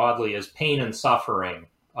more broadly as pain and suffering,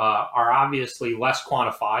 are obviously less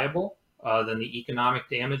quantifiable than the economic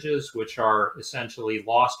damages, which are essentially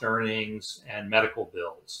lost earnings and medical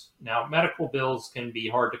bills. Now, medical bills can be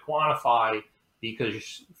hard to quantify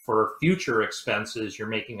because for future expenses, you're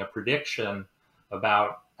making a prediction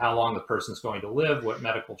about how long the person's going to live, what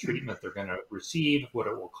medical treatment they're going to receive, what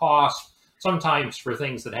it will cost, sometimes for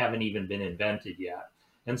things that haven't even been invented yet.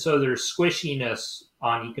 And so there's squishiness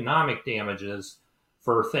on economic damages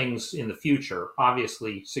for things in the future,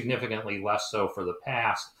 obviously significantly less so for the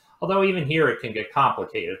past. Although even here it can get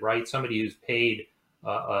complicated, right? Somebody who's paid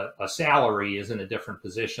a salary is in a different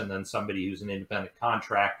position than somebody who's an independent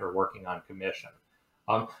contractor working on commission.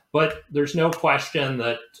 But there's no question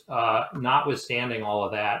that notwithstanding all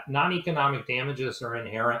of that, non-economic damages are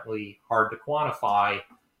inherently hard to quantify.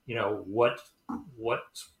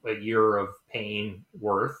 What's a year of pain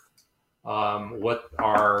worth? What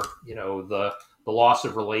are, the loss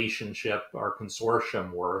of relationship or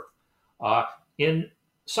consortium worth? In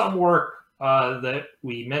some work that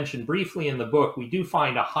we mentioned briefly in the book, we do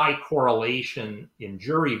find a high correlation in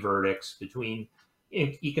jury verdicts between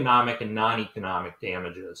economic and non-economic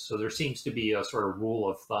damages. So there seems to be a sort of rule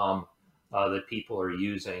of thumb that people are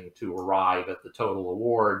using to arrive at the total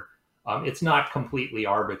award. It's not completely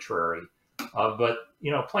arbitrary, but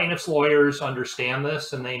plaintiffs' lawyers understand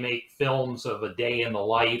this, and they make films of a day in the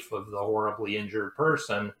life of the horribly injured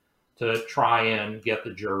person to try and get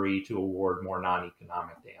the jury to award more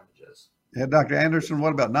non-economic damages. Yeah, Dr. Anderson,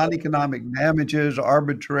 what about non-economic damages,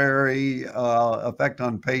 arbitrary effect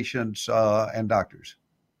on patients and doctors?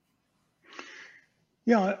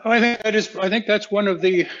 Yeah, I think that's one of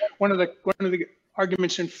the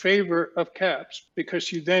arguments in favor of caps,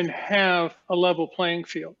 because you then have a level playing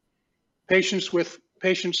field. Patients,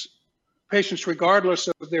 regardless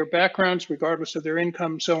of their backgrounds, regardless of their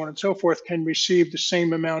income, so on and so forth, can receive the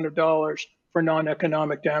same amount of dollars for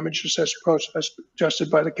non-economic damages as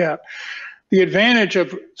adjusted by the cap. The advantage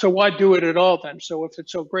of, so why do it at all then? So if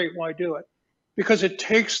it's so great, why do it? Because it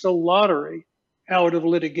takes the lottery out of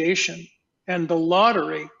litigation. And the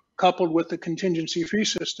lottery, coupled with the contingency fee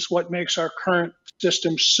system, is what makes our current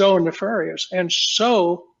system so nefarious and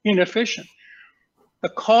so inefficient. The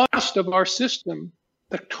cost of our system,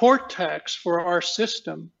 the tort tax for our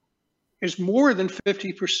system, is more than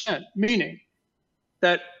 50%, meaning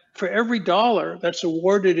that for every dollar that's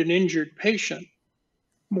awarded an injured patient,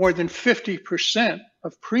 more than 50%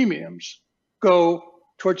 of premiums go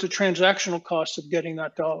towards the transactional cost of getting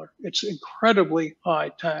that dollar. It's incredibly high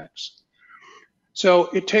tax. So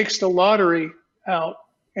it takes the lottery out,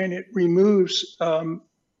 and it removes, and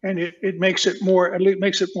it makes it more, at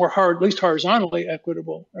least horizontally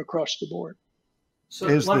equitable across the board. So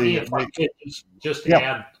let me, if I could just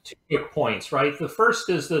add 2 quick points, right? The first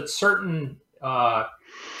is that certain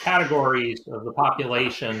categories of the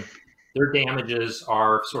population, their damages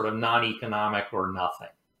are sort of non-economic or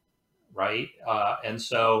nothing, right? And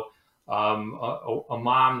so a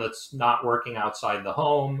mom that's not working outside the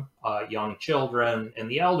home, young children, and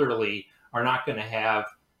the elderly are not going to have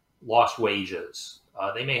lost wages.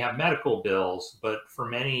 They may have medical bills, but for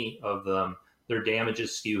many of them, their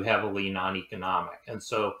damages skew heavily non-economic. And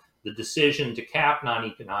so the decision to cap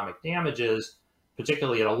non-economic damages,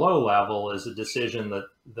 particularly at a low level, is a decision that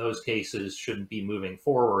those cases shouldn't be moving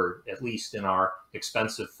forward, at least in our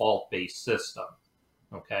expensive fault-based system.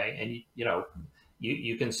 Okay, and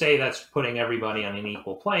you can say that's putting everybody on an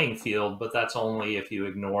equal playing field, but that's only if you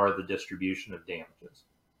ignore the distribution of damages.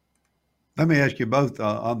 Let me ask you both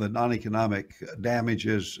on the non-economic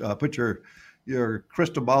damages. Put your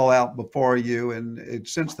crystal ball out before you, and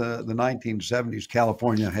since the 1970s,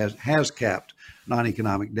 California has capped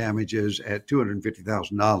non-economic damages at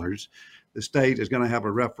 $250,000. The state is going to have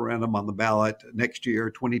a referendum on the ballot next year,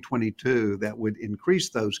 2022, that would increase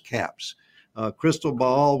those caps. Crystal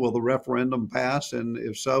ball, will the referendum pass? And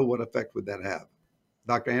if so, what effect would that have?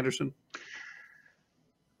 Dr. Anderson?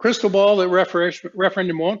 Crystal ball, the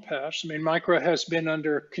referendum won't pass. I mean, MICRA has been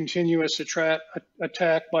under continuous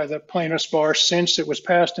attack by the plaintiffs' bar since it was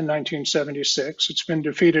passed in 1976. It's been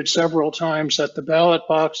defeated several times at the ballot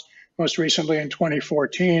box, most recently in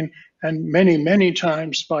 2014, and many, many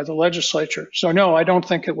times by the legislature. So no, I don't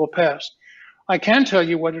think it will pass. I can tell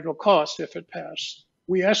you what it'll cost if it passed.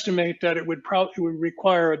 We estimate that it would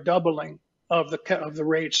require a doubling of the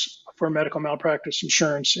rates for medical malpractice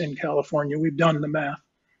insurance in California. We've done the math.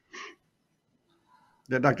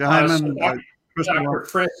 Yeah, Dr. Hyman, Dr.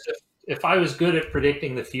 Fritz, if I was good at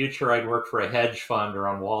predicting the future, I'd work for a hedge fund or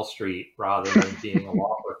on Wall Street rather than being a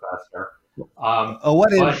law professor.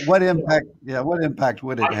 What impact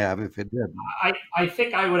would it have if it did? I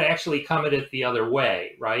think I would actually come at it the other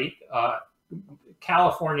way, right?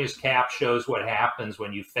 California's cap shows what happens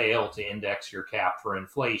when you fail to index your cap for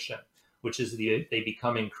inflation, which is they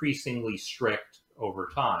become increasingly strict over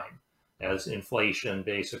time. As inflation,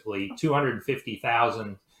 basically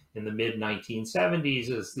 250,000 in the mid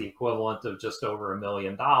 1970s is the equivalent of just over $1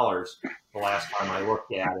 million the last time I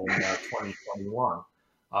looked at in 2021.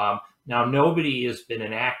 Now, nobody has been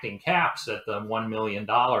enacting caps at the $1 million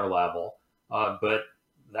level, but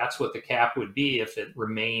that's what the cap would be if it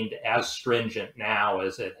remained as stringent now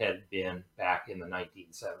as it had been back in the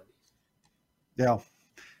 1970s. Yeah.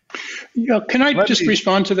 Yeah. Can I just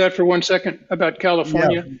respond to that for 1 second about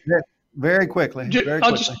California? Yeah. Very quickly.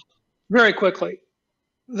 Very quickly.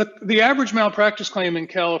 The average malpractice claim in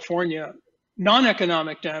California,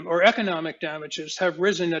 non-economic or economic damages have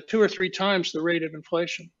risen at 2 or 3 times the rate of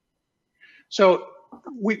inflation. So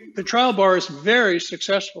the trial bar is very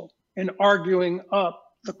successful in arguing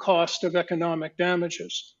up the cost of economic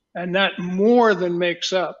damages, and that more than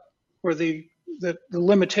makes up for the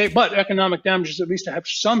limitation. But economic damages at least have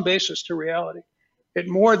some basis to reality. It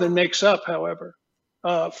more than makes up, however,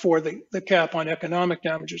 for the cap on economic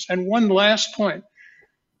damages. And one last point.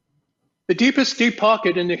 The deepest deep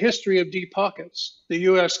pocket in the history of deep pockets, the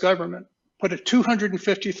US government, put a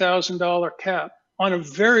 $250,000 cap on a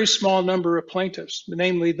very small number of plaintiffs,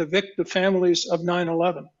 namely the families of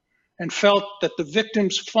 9/11, and felt that the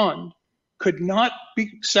victims' fund could not be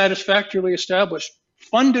satisfactorily established,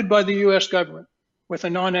 funded by the US government, with a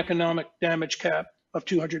non-economic damage cap of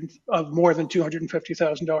more than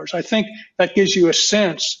 $250,000. I think that gives you a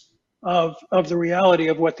sense of the reality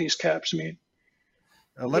of what these caps mean.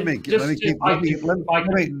 Let me keep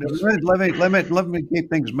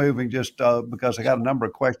things moving just because I got a number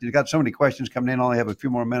of questions. You got so many questions coming in, I only have a few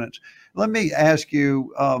more minutes. Let me ask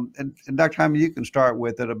you, and Dr. Hyman, you can start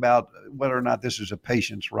with it about whether or not this is a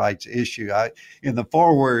patient's rights issue. In the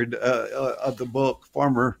foreword of the book,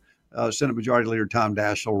 former Senate Majority Leader Tom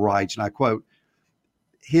Daschle writes, and I quote,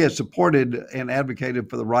 "He has supported and advocated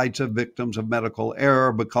for the rights of victims of medical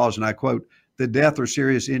error because," and I quote, "the death or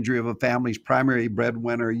serious injury of a family's primary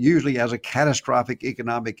breadwinner usually has a catastrophic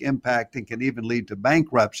economic impact and can even lead to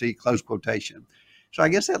bankruptcy," close quotation. So I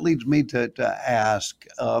guess that leads me to ask,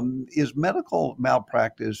 is medical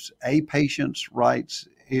malpractice a patient's rights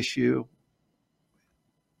issue?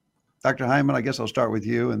 Dr. Hyman, I guess I'll start with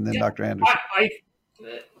you and then Dr. Anderson.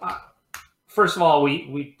 First of all,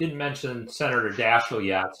 we didn't mention Senator Daschle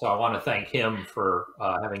yet, so I want to thank him for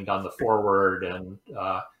having done the foreword, and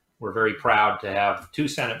we're very proud to have two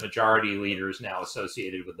Senate Majority Leaders now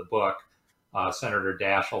associated with the book, Senator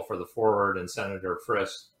Daschle for the foreword and Senator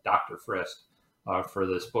Frist, Dr. Frist, for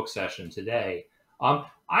this book session today.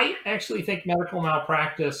 I actually think medical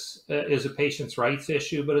malpractice is a patient's rights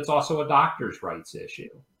issue, but it's also a doctor's rights issue,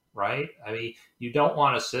 right? I mean, you don't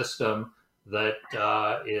want a system that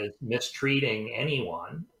is mistreating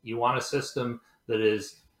anyone. You want a system that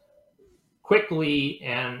is quickly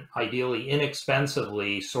and ideally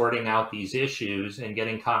inexpensively sorting out these issues and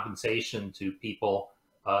getting compensation to people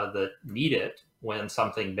that need it when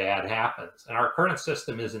something bad happens. And our current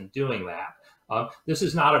system isn't doing that. This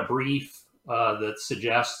is not a brief that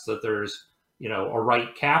suggests that there's a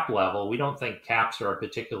right cap level. We don't think caps are a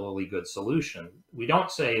particularly good solution. We don't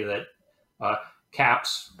say that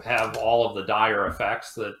caps have all of the dire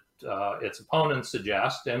effects that its opponents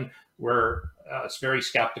suggest, and we're very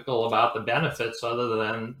skeptical about the benefits other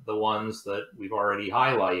than the ones that we've already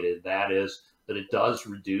highlighted. That is, that it does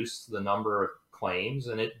reduce the number of claims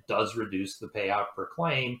and it does reduce the payout per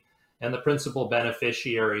claim. And the principal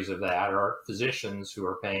beneficiaries of that are physicians who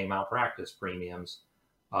are paying malpractice premiums.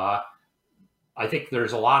 I think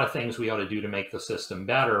there's a lot of things we ought to do to make the system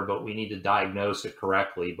better, but we need to diagnose it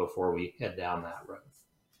correctly before we head down that road.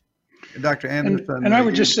 Dr. Anderson, and I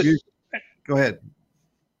would just say, go ahead.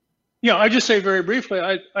 Yeah, I just say very briefly,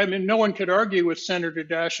 I mean, no one could argue with Senator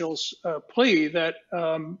Daschle's plea that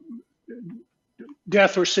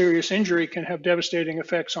death or serious injury can have devastating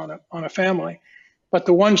effects on a family. But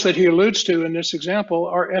the ones that he alludes to in this example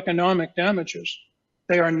are economic damages.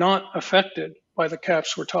 They are not affected by the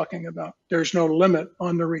caps we're talking about. There's no limit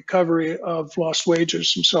on the recovery of lost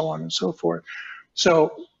wages and so on and so forth.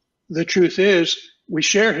 So the truth is, we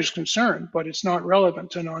share his concern, but it's not relevant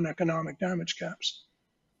to non-economic damage caps.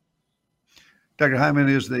 Dr. Hyman,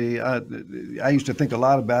 I used to think a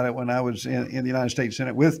lot about it when I was in the United States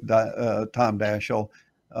Senate with Tom Daschle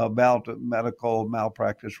about medical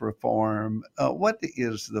malpractice reform. What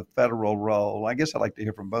is the federal role? I guess I'd like to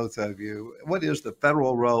hear from both of you. What is the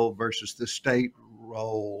federal role versus the state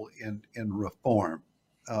role in reform?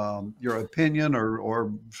 Your opinion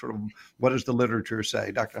or sort of what does the literature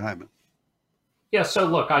say? Dr. Hyman. Yeah, so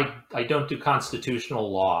look, I don't do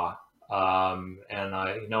constitutional law, and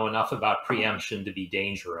I know enough about preemption to be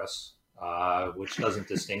dangerous, which doesn't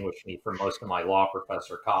distinguish me from most of my law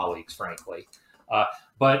professor colleagues, frankly.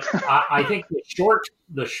 But I think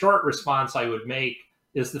the short response I would make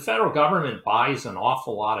is the federal government buys an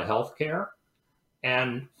awful lot of health care,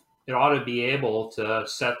 and it ought to be able to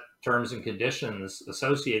set terms and conditions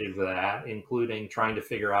associated with that, including trying to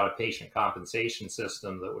figure out a patient compensation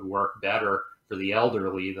system that would work better for the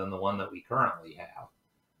elderly than the one that we currently have.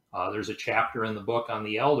 There's a chapter in the book on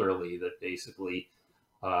the elderly that basically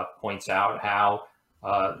points out how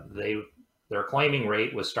their claiming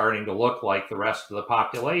rate was starting to look like the rest of the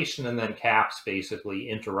population, and then CAPS basically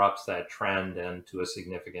interrupts that trend and to a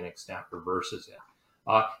significant extent reverses it.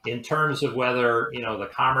 In terms of whether the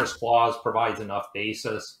Commerce Clause provides enough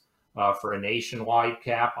basis for a nationwide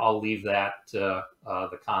cap, I'll leave that to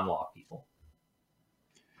the con law people.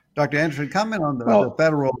 Dr. Anderson, comment on the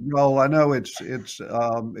federal role. I know it's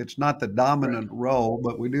not the dominant role,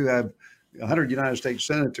 but we do have 100 United States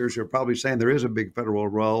senators who are probably saying there is a big federal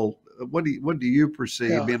role. What do you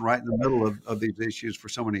perceive being right in the middle of these issues for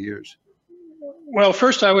so many years? Well,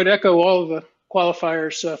 first, I would echo all of the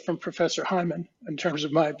qualifiers from Professor Hyman in terms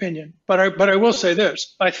of my opinion. But I will say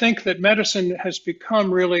this. I think that medicine has become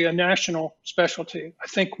really a national specialty. I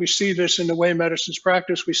think we see this in the way medicine's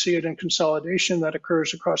practiced. We see it in consolidation that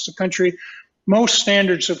occurs across the country. Most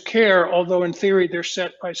standards of care, although in theory they're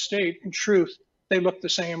set by state, in truth, they look the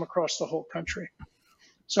same across the whole country.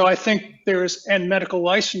 So I think and medical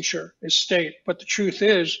licensure is state, but the truth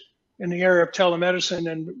is, in the area of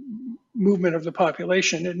telemedicine and movement of the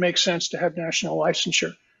population, it makes sense to have national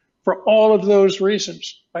licensure. For all of those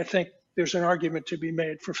reasons, I think there's an argument to be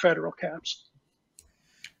made for federal caps.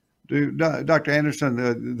 Dr.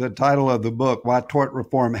 Anderson, the title of the book, Why Tort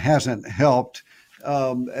Reform Hasn't Helped.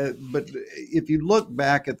 But if you look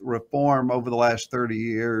back at the reform over the last 30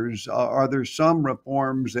 years, are there some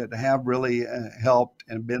reforms that have really helped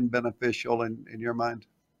and been beneficial in your mind?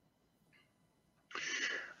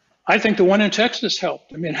 I think the one in Texas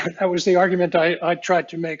helped. I mean, that was the argument I tried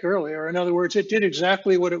to make earlier. In other words, it did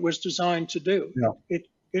exactly what it was designed to do. Yeah.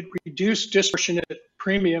 It reduced disproportionate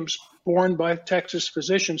premiums borne by Texas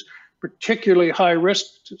physicians, particularly high-risk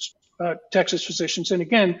Texas physicians. And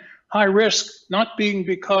again, high risk not being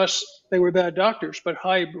because they were bad doctors, but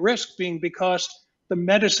high risk being because the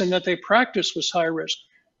medicine that they practiced was high risk.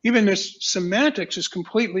 Even this semantics is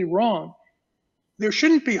completely wrong. There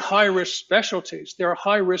shouldn't be high-risk specialties. There are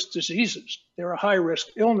high-risk diseases. There are high-risk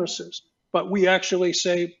illnesses. But we actually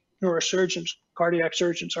say neurosurgeons, cardiac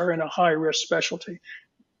surgeons are in a high-risk specialty.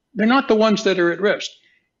 They're not the ones that are at risk,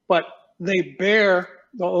 but they bear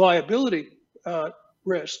the liability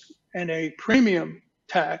risk and a premium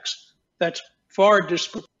tax that's far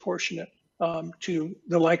disproportionate to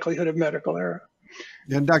the likelihood of medical error.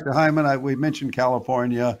 And Dr. Hyman, we mentioned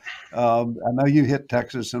California. I know you hit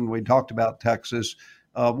Texas, and we talked about Texas.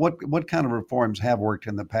 What kind of reforms have worked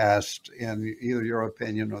in the past, in either your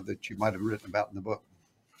opinion or that you might have written about in the book?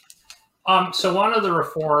 So one of the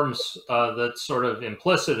reforms that's sort of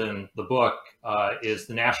implicit in the book is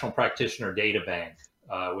the National Practitioner Data Bank,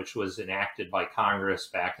 which was enacted by Congress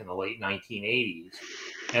back in the late 1980s.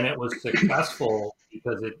 And it was successful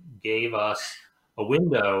because it gave us a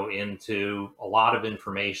window into a lot of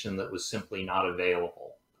information that was simply not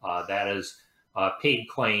available. That is paid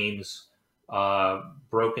claims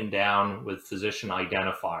broken down with physician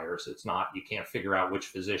identifiers. It's not, you can't figure out which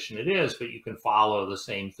physician it is, but you can follow the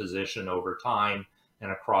same physician over time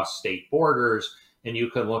and across state borders. And you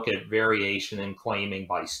can look at variation in claiming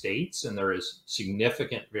by states, and there is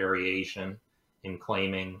significant variation in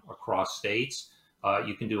claiming across states.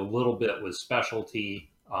 You can do a little bit with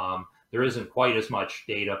specialty. There isn't quite as much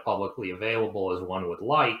data publicly available as one would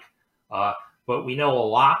like, but we know a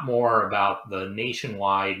lot more about the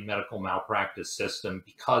nationwide medical malpractice system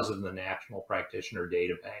because of the National Practitioner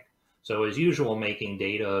Data Bank. So as usual, making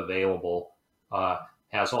data available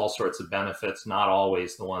has all sorts of benefits, not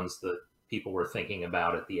always the ones that people were thinking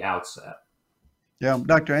about at the outset. Yeah,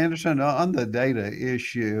 Dr. Anderson, on the data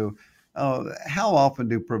issue, how often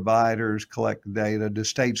do providers collect data? Do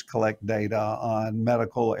states collect data on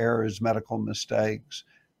medical errors, medical mistakes?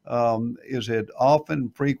 Is it often,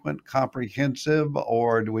 frequent, comprehensive,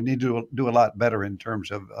 or do we need to do a lot better in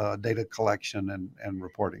terms of data collection and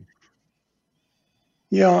reporting?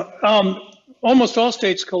 Yeah, almost all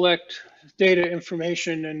states collect data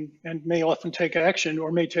information and may often take action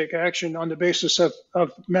or may take action on the basis of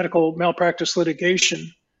medical malpractice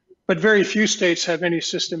litigation. But very few states have any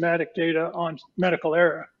systematic data on medical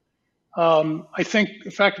error. I think,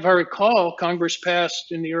 in fact, if I recall, Congress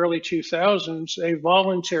passed in the early 2000s a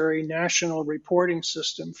voluntary national reporting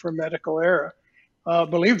system for medical error. I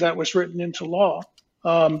believe that was written into law,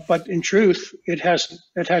 but in truth, it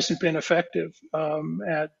hasn't been effective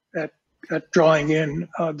at drawing in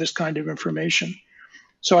this kind of information.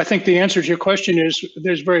 So I think the answer to your question is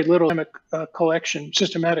there's very little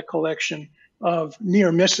systematic collection of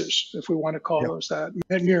near misses, if we want to call those that,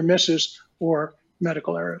 near misses or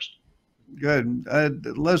medical errors. Good.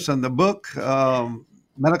 Listen, the book,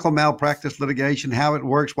 Medical Malpractice Litigation, How It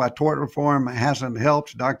Works, Why Tort Reform Hasn't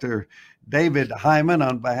Helped. Dr. David Hyman,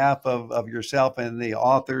 on behalf of yourself and the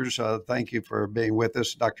authors, thank you for being with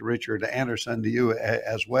us. Dr. Richard Anderson, to you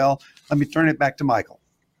as well. Let me turn it back to Michael.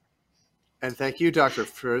 And thank you, Dr.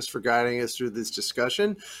 Frist, for guiding us through this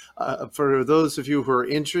discussion. For those of you who are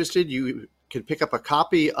interested, you can pick up a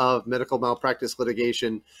copy of Medical Malpractice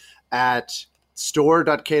Litigation at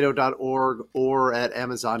store.cato.org or at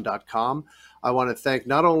amazon.com. I want to thank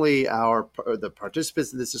not only the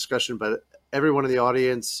participants in this discussion, but everyone in the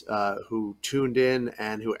audience who tuned in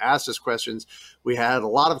and who asked us questions. We had a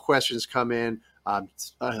lot of questions come in. I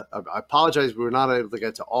apologize, we were not able to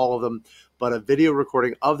get to all of them, but a video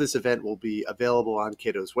recording of this event will be available on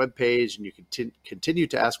Cato's webpage, and you can continue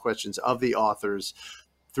to ask questions of the authors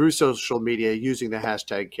through social media using the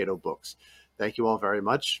hashtag CatoBooks. Thank you all very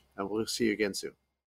much, and we'll see you again soon.